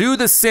pursue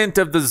the scent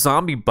of the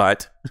zombie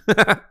butt.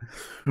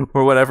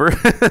 Or whatever.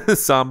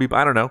 Zombie,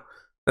 I don't know.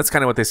 That's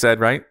kind of what they said,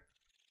 right?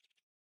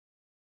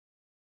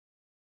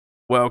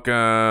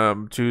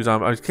 Welcome to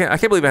Zombie. I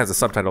can't believe it has a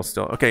subtitle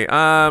still. Okay,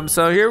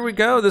 so here we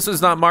go. This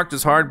is not marked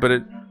as hard,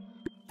 but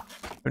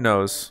who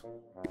knows?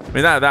 I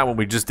mean, that one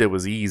we just did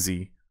was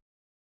easy.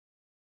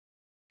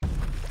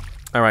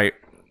 All right.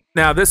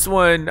 Now this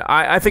one,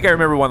 I think I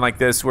remember one like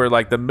this where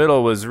like the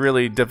middle was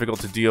really difficult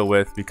to deal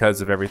with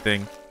because of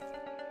everything.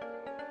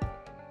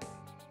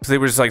 So they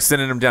were just like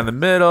sending them down the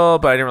middle,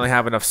 but I didn't really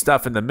have enough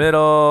stuff in the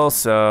middle,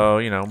 so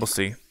you know, we'll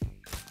see.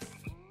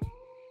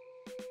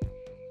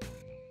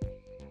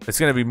 It's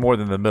gonna be more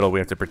than the middle we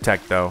have to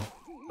protect though.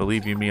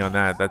 Believe you me on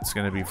that, that's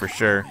gonna be for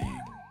sure.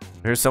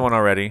 Here's someone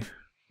already.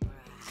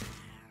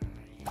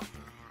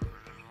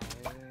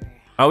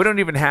 Oh, we don't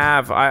even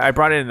have, I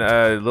brought in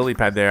a lily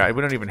pad there.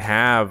 We don't even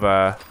have,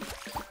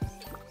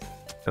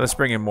 let's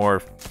bring in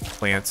more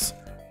plants.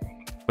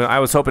 Well, I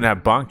was hoping to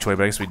have bok choy,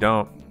 but I guess we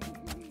don't.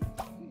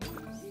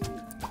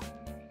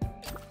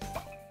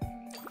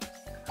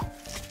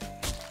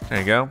 There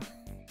you go.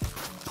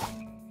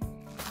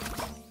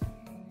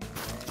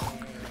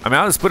 I mean,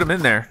 I'll just put them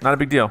in there. Not a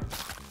big deal.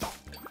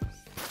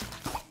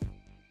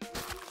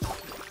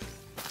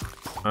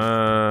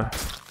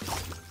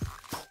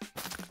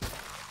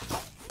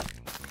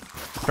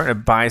 Trying to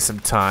buy some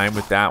time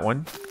with that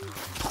one.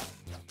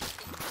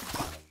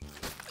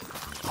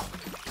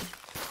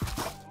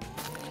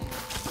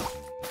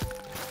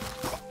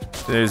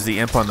 There's the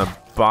imp on the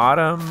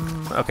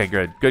bottom. Okay,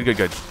 good. Good, good,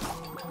 good.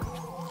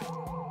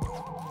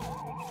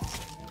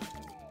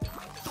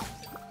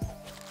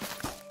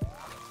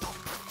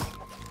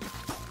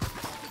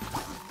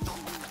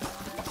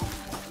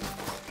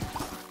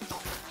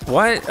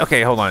 What?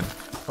 Okay, hold on.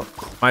 Oh,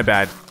 my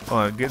bad.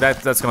 Hold on.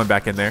 That's going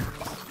back in there.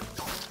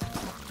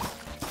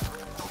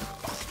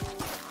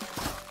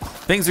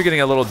 Things are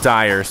getting a little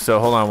dire, so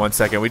hold on one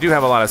second. We do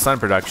have a lot of sun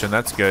production.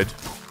 That's good.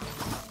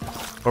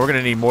 But we're going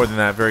to need more than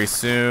that very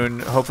soon.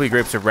 Hopefully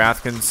Grapes of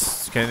Wrath can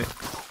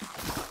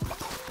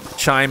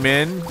chime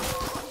in.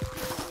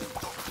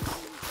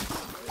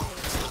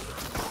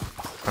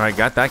 All right,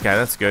 got that guy.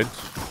 That's good.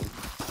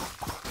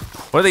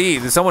 What do they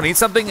eat? Did someone eat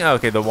something? Oh,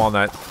 okay, the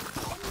walnut.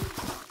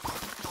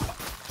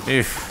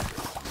 Oof.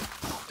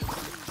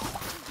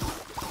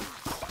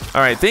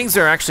 All right, things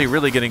are actually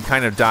really getting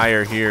kind of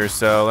dire here,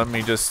 so let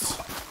me just...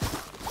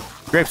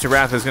 Grapes of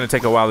Wrath is going to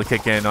take a while to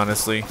kick in,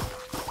 honestly.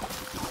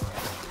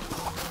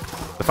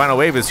 The final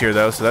wave is here,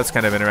 though, so that's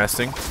kind of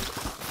interesting.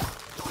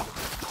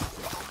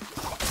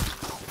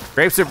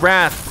 Grapes of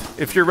Wrath,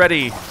 if you're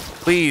ready,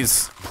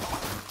 please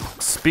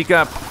speak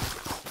up.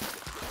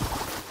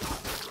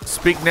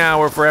 Speak now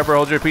or forever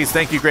hold your peace.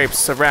 Thank you,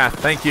 Grapes of Wrath.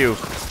 Thank you.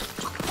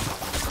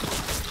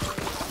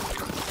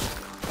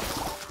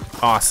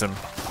 Awesome.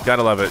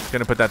 Gotta love it.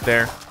 Gonna put that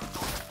there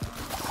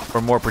for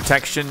more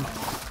protection.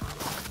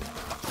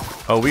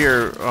 Oh,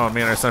 oh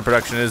man, our sun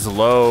production is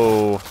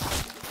low.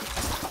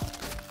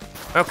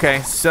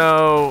 Okay,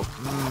 so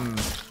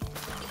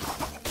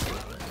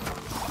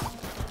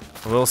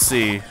we'll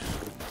see.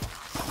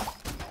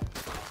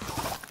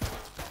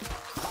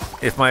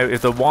 If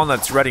the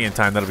walnut's ready in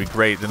time, that'll be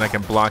great. Then I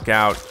can block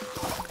out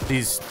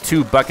these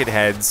 2 bucket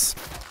heads.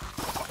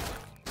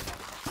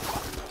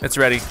 It's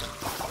ready.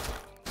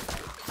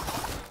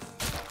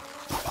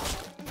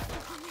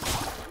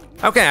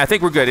 Okay, I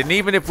think we're good. And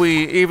even if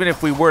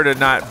we were to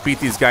not beat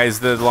these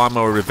guys, the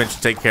lawnmower would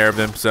eventually take care of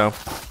them, so.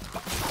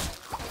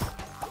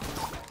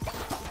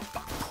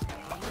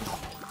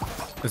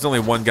 There's only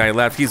one guy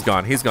left. He's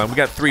gone. He's gone. We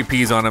got 3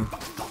 Ps on him.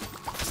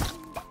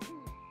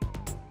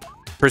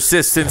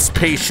 Persistence,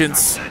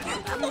 patience,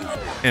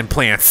 and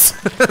plants.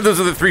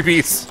 Those are the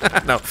 3 Ps.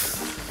 No.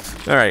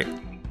 All right.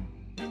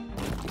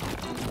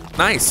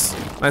 Nice.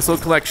 Nice little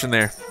collection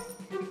there.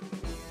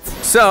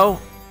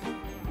 So,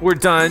 we're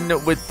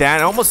done with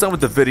that. Almost done with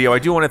the video. I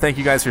do want to thank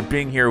you guys for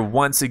being here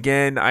once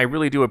again. I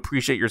really do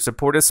appreciate your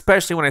support,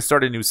 especially when I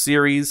start a new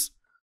series.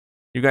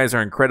 You guys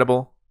are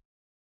incredible.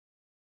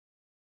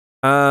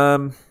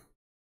 Let's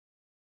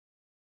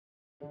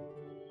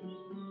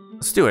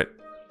do it.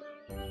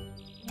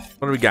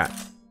 What do we got?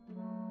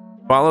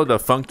 Follow the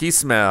funky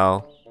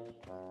smell.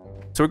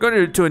 So we're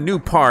going to a new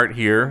part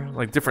here,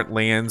 like different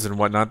lands and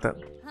whatnot.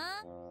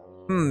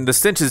 The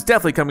stench is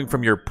definitely coming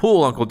from your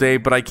pool, Uncle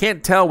Dave, but I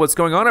can't tell what's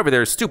going on over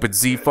there, stupid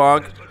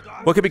Z-Fog.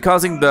 What could be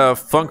causing the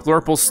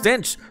funk-lurple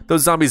stench?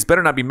 Those zombies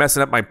better not be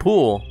messing up my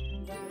pool.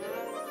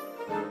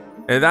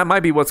 And that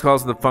might be what's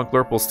causing the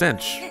funk-lurple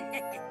stench.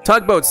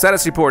 Tugboat,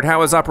 status report.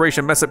 How is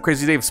Operation Mess Up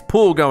Crazy Dave's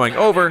pool going?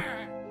 Over.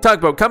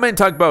 Tugboat, come in,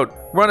 Tugboat.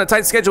 We're on a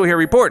tight schedule here.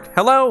 Report.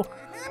 Hello?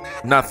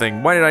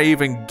 Nothing. Why did I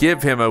even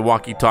give him a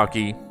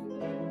walkie-talkie?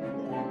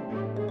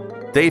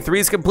 Day 3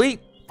 is complete.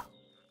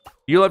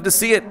 You love to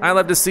see it. I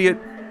love to see it.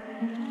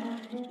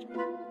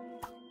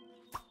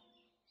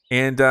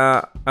 And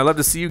I love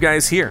to see you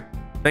guys here.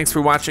 Thanks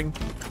for watching.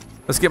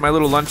 Let's get my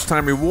little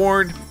lunchtime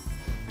reward.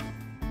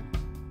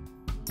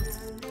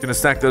 Gonna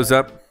stack those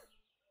up.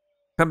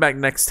 Come back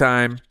next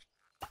time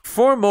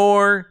for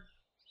more.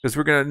 Because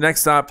we're gonna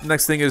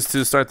next thing is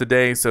to start the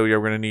day, so yeah,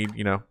 we're gonna need,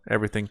 you know,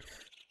 everything.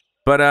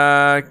 But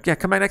yeah,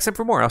 come back next time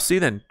for more. I'll see you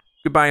then.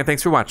 Goodbye and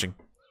thanks for watching.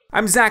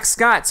 I'm Zack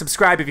Scott.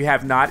 Subscribe if you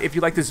have not. If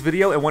you like this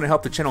video and want to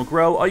help the channel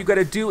grow, all you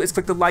gotta do is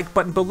click the like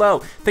button below.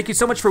 Thank you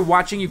so much for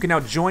watching. You can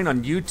now join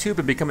on YouTube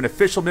and become an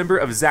official member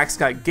of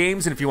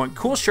ZackScottGames. And if you want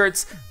cool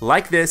shirts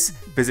like this,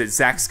 visit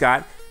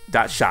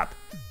ZackScott.shop.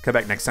 Come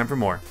back next time for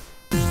more.